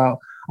talks about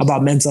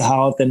mental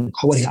health and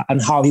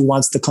how he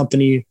wants the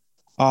company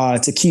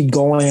to keep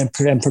going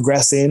and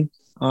progressing.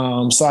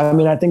 So I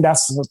mean, I think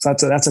that's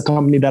a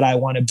company that I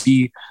want to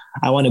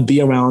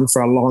be around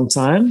for a long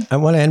time. I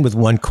want to end with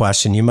one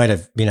question. You might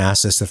have been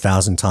asked this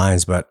 1,000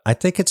 times, but I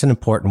think it's an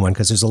important one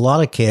because there's a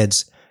lot of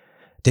kids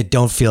that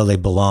don't feel they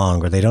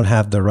belong or they don't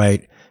have the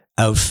right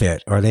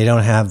outfit or they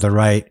don't have the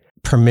right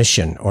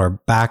permission or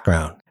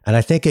background. And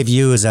I think of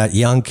you as that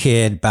young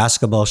kid,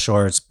 basketball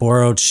shorts,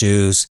 borrowed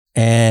shoes,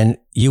 and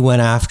you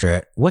went after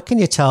it. What can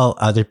you tell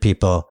other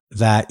people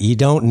that you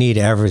don't need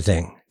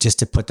everything just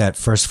to put that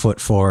first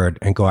foot forward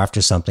and go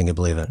after something you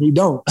believe in? You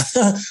don't.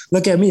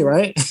 Look at me,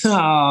 right?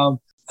 I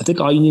think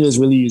all you need is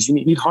you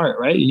need heart,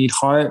 right? You need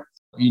heart.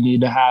 You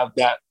need to have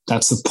that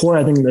support.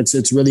 I think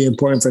it's really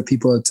important for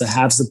people to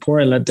have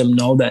support and let them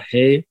know that,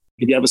 hey,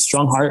 if you have a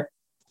strong heart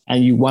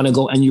and you want to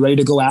go and you're ready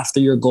to go after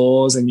your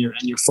goals and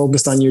you're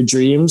focused on your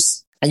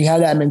dreams, and you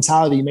have that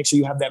mentality, make sure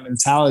you have that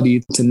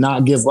mentality to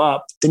not give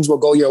up, things will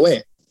go your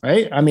way,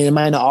 right? I mean, it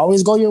might not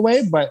always go your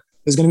way, but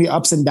there's going to be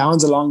ups and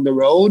downs along the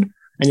road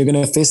and you're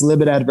going to face a little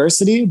bit of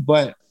adversity,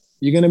 but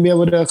you're going to be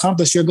able to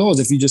accomplish your goals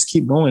if you just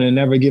keep going and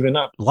never giving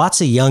up.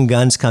 Lots of young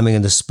guns coming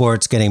into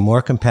sports, getting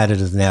more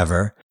competitive than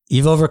ever.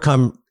 You've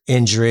overcome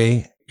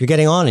injury. You're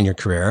getting on in your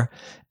career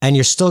and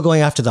you're still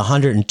going after the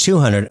 100 and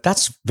 200.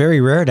 That's very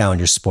rare now in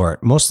your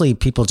sport. Mostly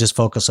people just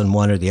focus on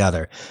one or the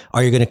other.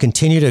 Are you going to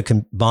continue to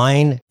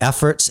combine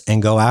efforts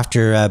and go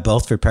after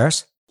both for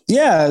Paris?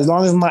 Yeah, as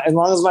long as my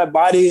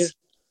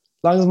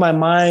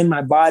mind,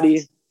 my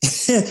body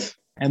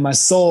and my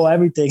soul,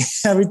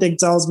 everything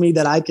tells me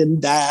that I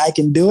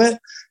can do it,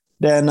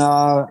 then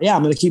I'm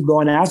going to keep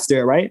going after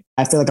it. Right.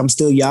 I feel like I'm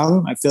still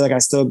young. I feel like I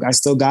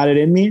still got it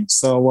in me.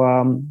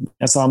 So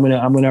that's how I'm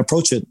going to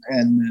approach it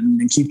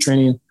and keep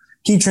training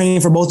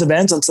for both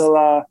events until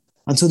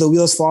the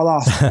wheels fall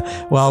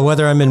off. Well,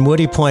 whether I'm in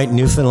Woody Point,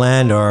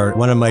 Newfoundland, or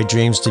one of my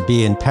dreams to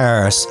be in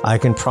Paris, I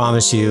can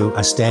promise you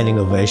a standing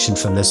ovation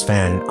from this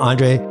fan.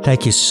 Andre,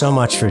 thank you so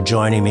much for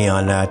joining me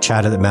on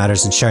Chatter That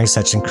Matters and sharing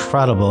such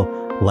incredible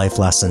life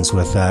lessons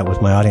with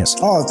my audience.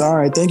 Oh, it's all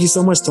right. Thank you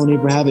so much, Tony,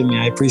 for having me.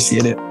 I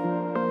appreciate it.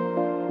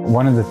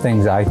 One of the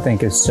things I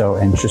think is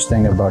so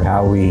interesting about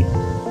how we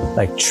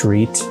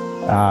treat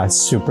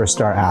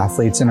superstar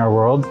athletes in our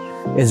world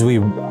is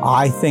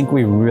I think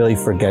we really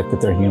forget that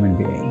they're human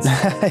beings.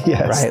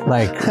 Yes.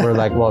 Right? We're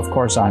well, of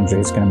course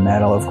Andre's going to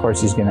medal. Of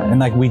course he's going to,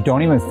 and we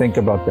don't even think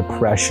about the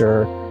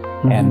pressure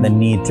and the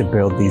need to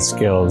build these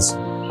skills.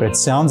 But it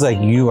sounds like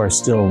you are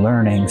still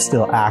learning,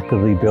 still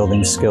actively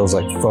building skills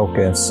like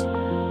focus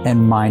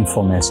and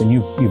mindfulness. And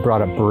you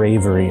brought up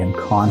bravery and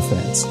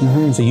confidence.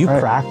 So you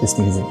practice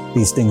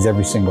these things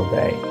every single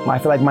day. I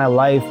feel like my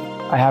life,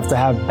 I have to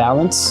have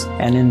balance,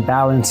 and in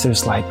balance,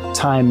 there's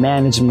time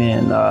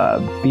management,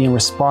 being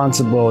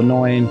responsible,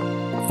 knowing,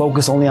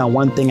 focus only on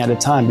one thing at a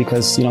time,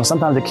 because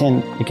sometimes it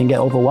can get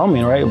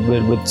overwhelming, right?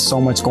 With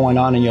so much going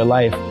on in your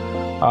life,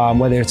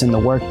 whether it's in the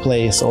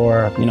workplace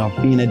or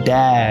being a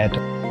dad.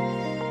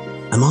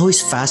 I'm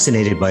always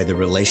fascinated by the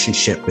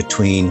relationship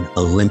between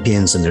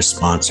Olympians and their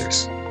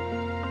sponsors.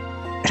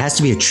 It has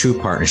to be a true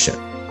partnership,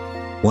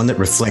 one that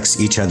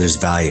reflects each other's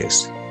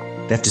values.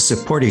 They have to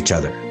support each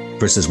other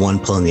versus one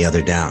pulling the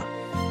other down.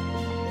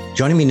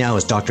 Joining me now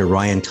is Dr.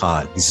 Ryan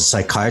Todd. He's a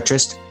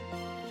psychiatrist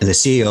and the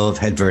CEO of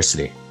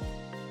Headversity.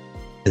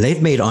 And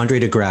they've made Andre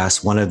De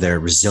Grasse one of their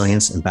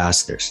resilience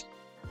ambassadors.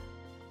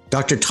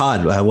 Dr.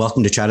 Todd,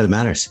 welcome to Chatter That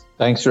Matters.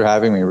 Thanks for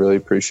having me. Really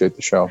appreciate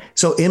the show.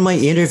 So in my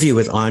interview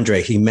with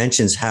Andre, he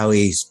mentions how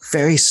he's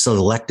very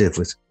selective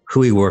with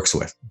who he works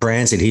with,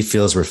 brands that he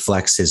feels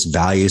reflects his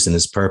values and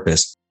his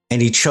purpose.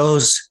 And he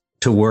chose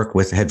to work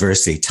with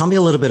Headversity. Tell me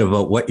a little bit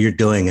about what you're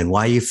doing and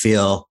why you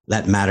feel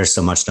that matters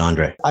so much to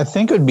Andre. I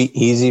think it would be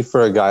easy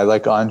for a guy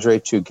like Andre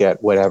to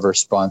get whatever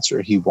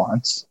sponsor he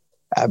wants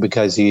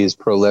because he is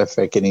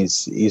prolific and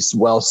he's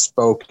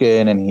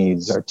well-spoken and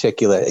he's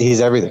articulate. He's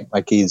everything.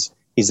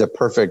 He's a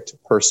perfect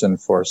person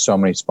for so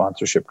many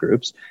sponsorship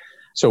groups.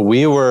 So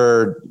we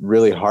were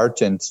really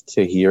heartened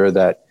to hear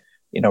that,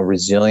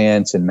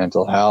 resilience and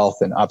mental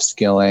health and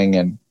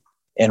upskilling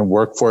and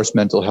workforce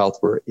mental health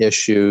were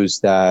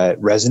issues that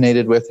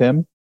resonated with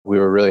him. We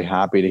were really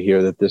happy to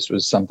hear that this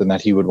was something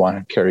that he would want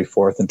to carry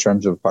forth in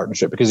terms of a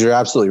partnership, because you're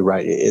absolutely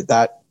right.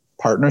 That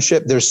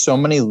partnership, there's so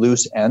many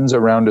loose ends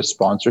around a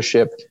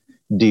sponsorship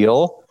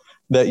deal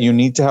that you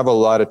need to have a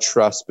lot of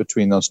trust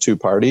between those two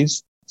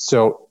parties.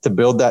 So to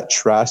build that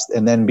trust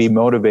and then be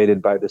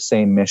motivated by the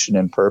same mission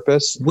and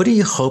purpose. What are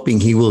you hoping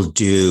he will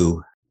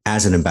do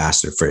as an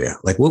ambassador for you?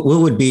 What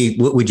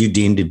would you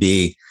deem to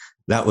be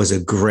that was a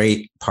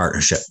great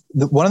partnership?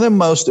 One of the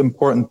most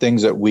important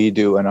things that we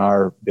do in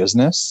our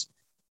business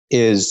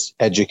is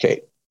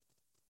educate.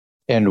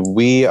 And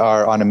we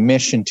are on a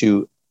mission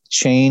to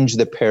change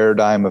the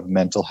paradigm of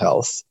mental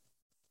health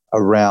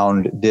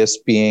around this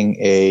being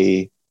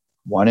a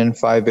 1 in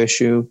 5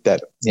 issue,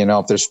 that,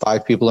 if there's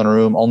 5 people in a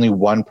room, only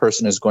one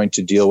person is going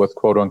to deal with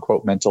quote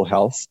unquote mental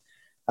health.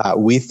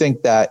 We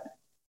think that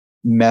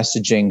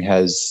messaging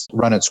has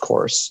run its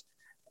course.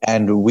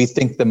 And we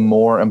think the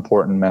more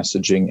important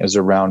messaging is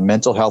around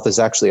mental health is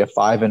actually a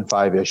 5 in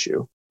 5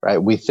 issue, right?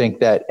 We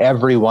think that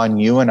everyone,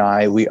 you and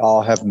I, we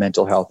all have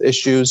mental health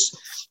issues,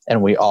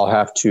 and we all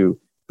have to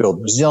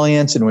build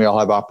resilience, and we all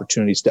have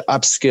opportunities to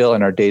upskill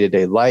in our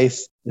day-to-day life.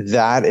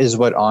 That is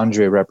what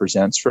Andre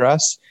represents for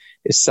us,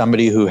 is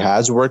somebody who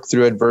has worked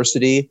through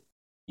adversity,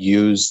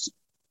 used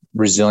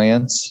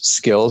resilience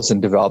skills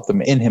and developed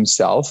them in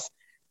himself,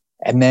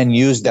 and then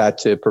used that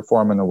to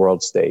perform on the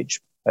world stage.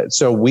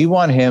 So we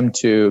want him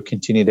to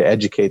continue to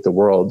educate the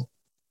world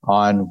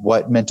on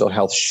what mental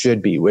health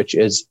should be, which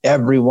is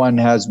everyone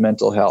has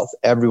mental health.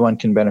 Everyone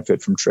can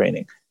benefit from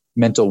training.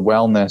 Mental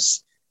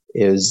wellness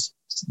is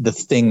the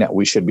thing that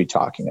we should be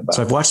talking about.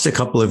 So I've watched a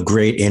couple of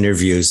great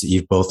interviews that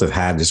you both have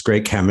had. There's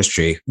great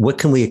chemistry. What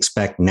can we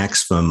expect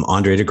next from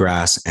Andre De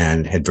Grasse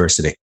and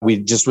Headversity? We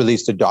just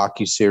released a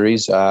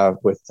docuseries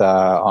with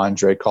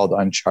Andre called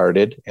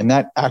Uncharted. And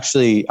that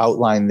actually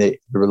outlined the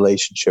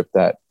relationship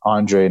that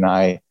Andre and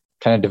I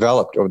kind of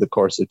developed over the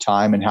course of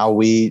time, and how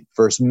we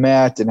first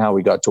met and how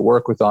we got to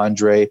work with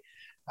Andre.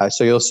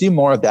 So you'll see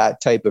more of that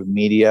type of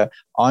media.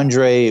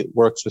 Andre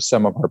works with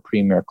some of our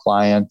premier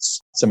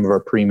clients, some of our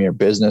premier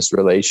business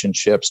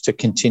relationships to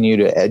continue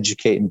to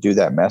educate and do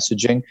that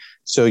messaging.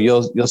 So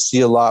you'll see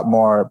a lot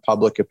more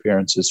public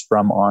appearances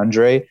from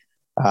Andre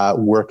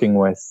working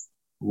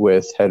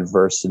with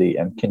Headversity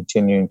and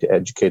continuing to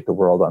educate the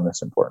world on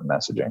this important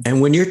messaging.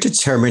 And when you're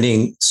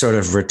determining sort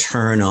of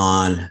return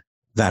on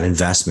that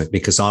investment,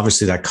 because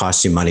obviously that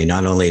costs you money,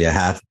 not only to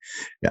have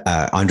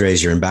Andre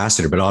as your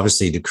ambassador, but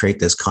obviously to create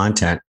this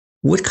content.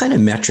 What kind of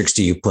metrics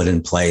do you put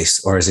in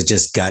place, or is it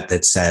just gut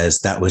that says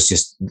that was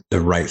just the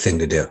right thing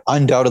to do?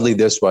 Undoubtedly,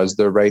 this was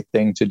the right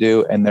thing to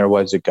do, and there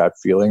was a gut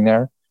feeling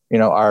there.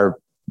 Our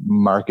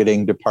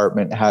marketing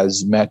department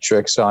has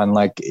metrics on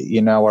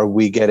are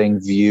we getting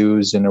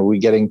views and are we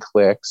getting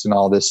clicks and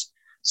all this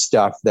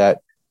stuff that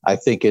I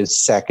think is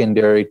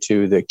secondary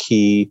to the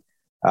key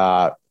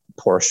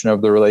portion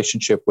of the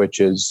relationship,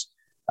 which is,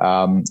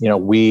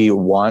 we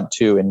want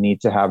to and need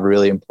to have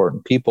really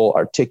important people,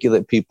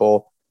 articulate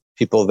people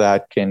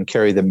that can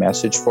carry the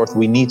message forth.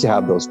 We need to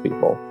have those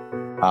people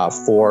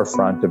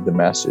forefront of the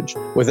message.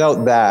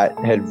 Without that,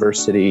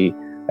 adversity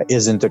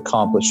isn't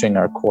accomplishing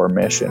our core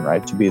mission,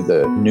 right? To be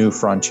the new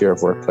frontier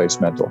of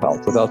workplace mental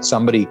health. Without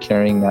somebody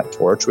carrying that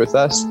torch with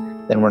us,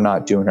 then we're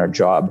not doing our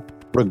job,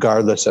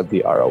 regardless of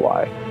the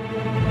ROI.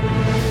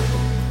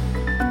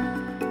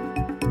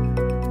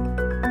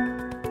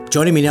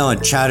 Joining me now on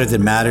Chatter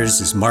That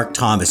Matters is Mark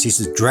Thomas. He's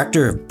the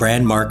Director of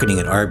Brand Marketing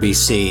at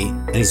RBC,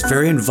 and he's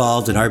very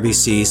involved in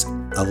RBC's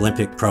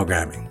Olympic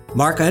programming.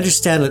 Mark, I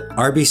understand that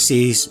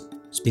RBC's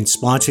been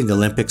sponsoring the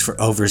Olympics for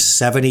over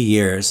 70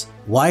 years.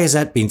 Why has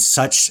that been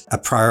such a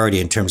priority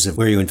in terms of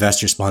where you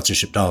invest your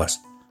sponsorship dollars?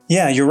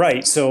 Yeah, you're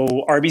right. So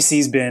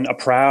RBC's been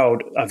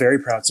a very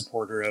proud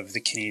supporter of the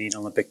Canadian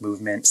Olympic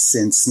movement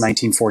since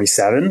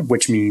 1947,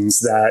 which means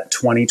that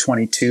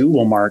 2022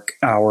 will mark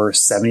our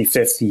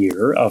 75th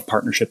year of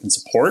partnership and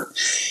support.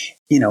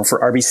 For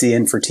RBC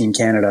and for Team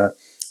Canada,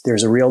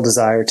 there's a real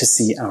desire to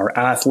see our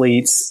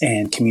athletes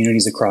and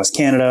communities across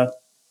Canada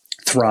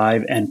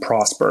thrive and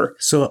prosper.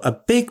 So a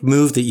big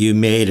move that you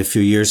made a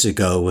few years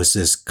ago was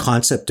this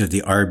concept of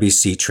the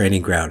RBC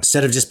training ground.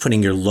 Instead of just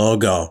putting your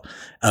logo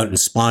out in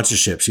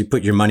sponsorships, you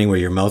put your money where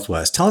your mouth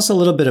was. Tell us a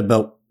little bit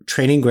about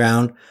training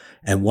ground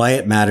and why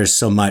it matters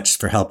so much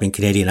for helping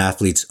Canadian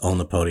athletes own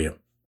the podium.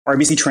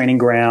 RBC Training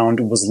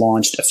Ground was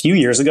launched a few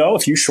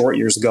short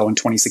years ago in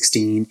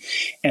 2016,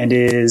 and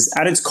is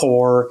at its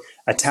core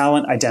a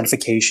talent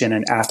identification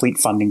and athlete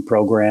funding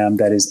program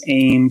that is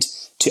aimed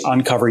to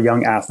uncover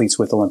young athletes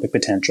with Olympic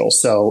potential.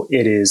 So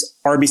it is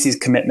RBC's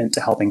commitment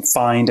to helping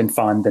find and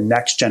fund the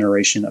next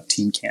generation of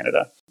Team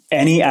Canada.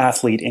 Any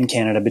athlete in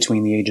Canada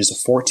between the ages of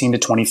 14 to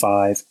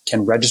 25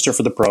 can register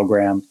for the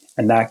program,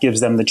 and that gives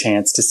them the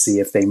chance to see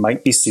if they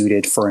might be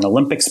suited for an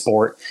Olympic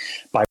sport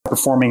by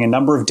performing a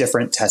number of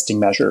different testing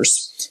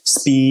measures: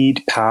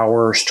 speed,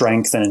 power,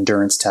 strength, and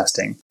endurance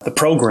testing. The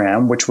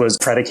program, which was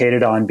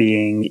predicated on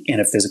being in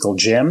a physical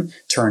gym,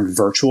 turned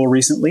virtual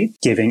recently,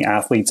 giving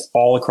athletes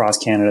all across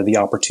Canada the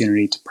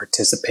opportunity to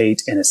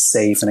participate in a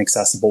safe and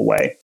accessible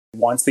way.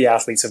 Once the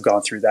athletes have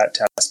gone through that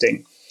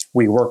testing,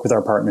 we work with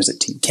our partners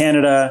at Team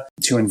Canada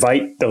to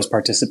invite those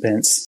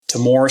participants to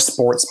more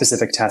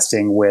sport-specific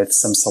testing with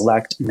some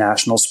select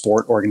national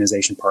sport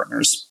organization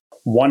partners.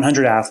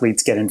 100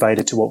 athletes get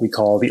invited to what we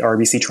call the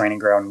RBC Training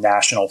Ground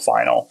National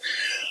Final,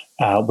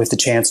 with the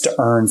chance to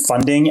earn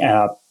funding and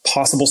a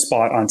possible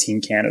spot on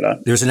Team Canada.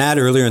 There's an ad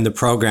earlier in the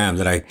program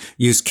that I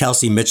used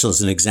Kelsey Mitchell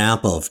as an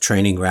example of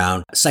training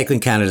ground.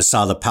 Cycling Canada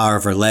saw the power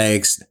of her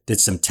legs,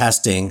 did some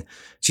testing.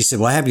 She said,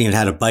 well, I haven't even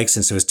had a bike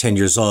since I was 10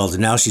 years old,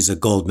 and now she's a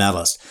gold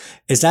medalist.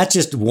 Is that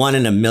just one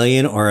in a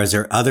million, or is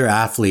there other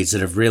athletes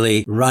that have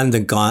really run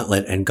the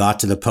gauntlet and got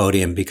to the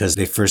podium because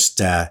they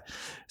first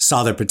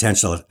saw their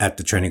potential at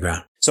the training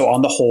ground? So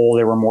on the whole,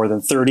 there were more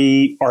than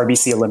 30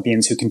 RBC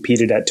Olympians who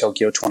competed at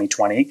Tokyo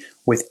 2020,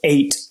 with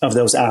 8 of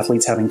those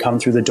athletes having come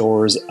through the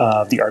doors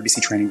of the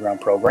RBC Training Ground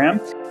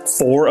program.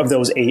 4 of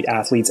those 8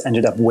 athletes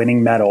ended up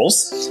winning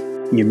medals.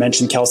 You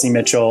mentioned Kelsey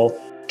Mitchell.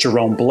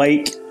 Jerome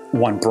Blake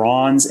won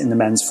bronze in the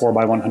men's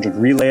 4x100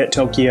 relay at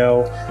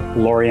Tokyo.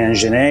 Lauriane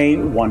Genet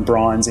won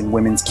bronze in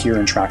women's keirin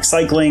and track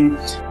cycling.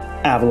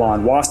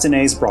 Avalon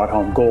Wastanes brought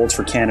home gold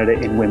for Canada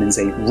in women's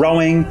 8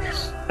 rowing.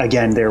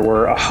 Again, there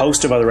were a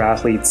host of other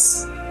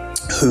athletes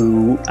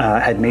who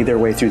had made their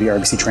way through the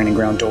RBC Training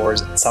Ground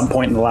doors at some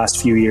point in the last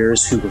few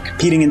years who were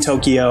competing in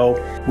Tokyo.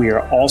 We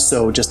are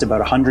also just about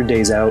 100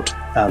 days out,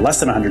 less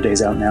than 100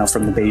 days out now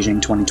from the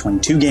Beijing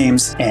 2022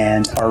 Games,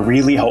 and are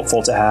really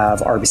hopeful to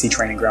have RBC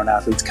Training Ground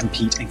athletes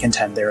compete and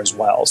contend there as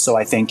well. So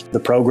I think the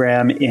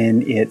program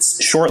in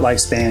its short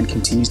lifespan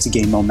continues to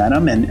gain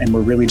momentum, and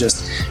we're really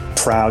just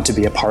proud to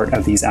be a part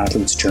of these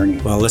athletes'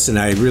 journey. Well, listen,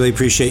 I really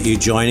appreciate you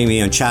joining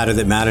me on Chatter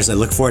That Matters. I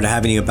look forward to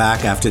having you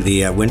back after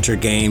the Winter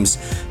Games,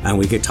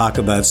 and we could talk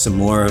about some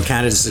more of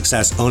Canada's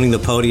success owning the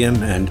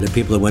podium and the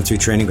people that went through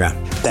training ground.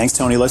 Thanks,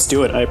 Tony. Let's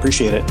do it. I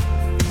appreciate it.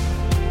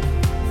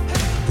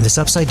 In this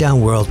upside-down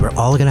world, we're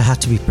all going to have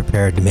to be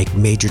prepared to make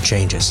major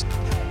changes.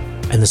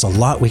 And there's a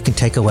lot we can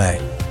take away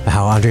of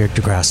how Andre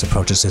De Grasse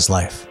approaches his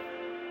life.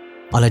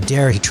 On a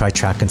dare, he tried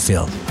track and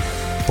field.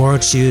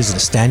 Borrowed shoes and a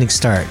standing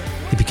start,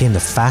 he became the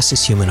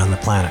fastest human on the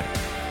planet.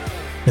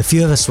 And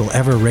few of us will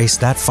ever race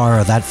that far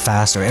or that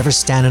fast or ever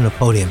stand on a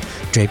podium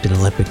draped in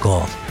Olympic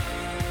gold.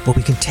 But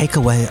we can take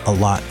away a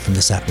lot from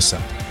this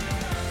episode.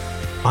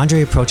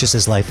 Andre approaches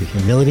his life with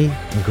humility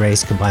and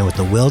grace combined with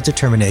the will,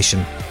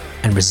 determination,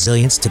 and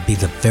resilience to be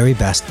the very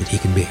best that he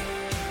can be.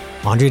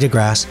 Andre De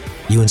Grasse,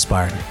 you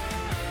inspired me.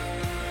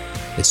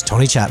 It's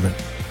Tony Chapman.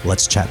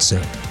 Let's chat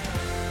soon.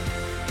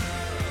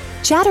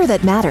 Chatter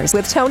That Matters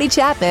with Tony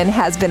Chapman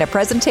has been a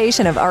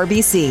presentation of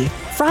RBC.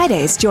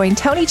 Fridays, join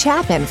Tony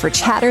Chapman for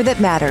Chatter That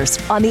Matters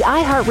on the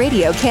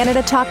iHeartRadio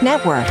Canada Talk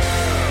Network.